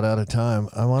 we're about out of time.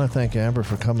 I want to thank Amber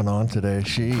for coming on today.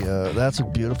 That's a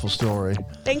beautiful story.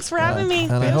 Thanks for having me.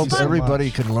 And I It was hope fun. everybody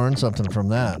can learn something from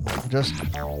that. Just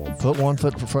put one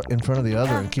foot in front of the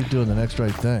other and keep doing the next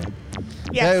right thing.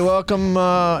 Yes. Hey, welcome,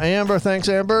 Amber. Thanks,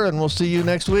 Amber, and we'll see you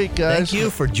next week, guys. Thank you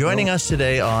for joining us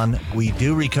today on We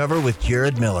Do Recover with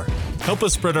Jared Miller. Help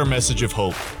us spread our message of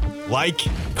hope. Like,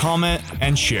 comment,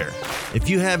 and share. If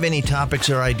you have any topics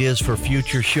or ideas for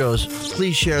future shows,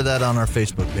 please share that on our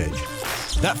Facebook page.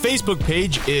 That Facebook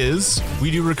page is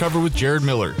We Do Recover with Jared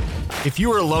Miller. If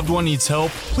you or a loved one needs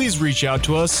help, please reach out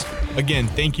to us. Again,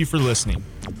 thank you for listening.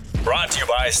 Brought to you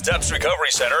by Steps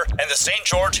Recovery Center and the St.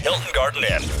 George Hilton Garden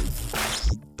Inn.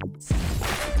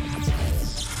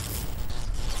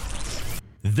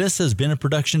 This has been a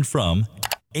production from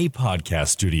A Podcast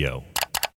Studio.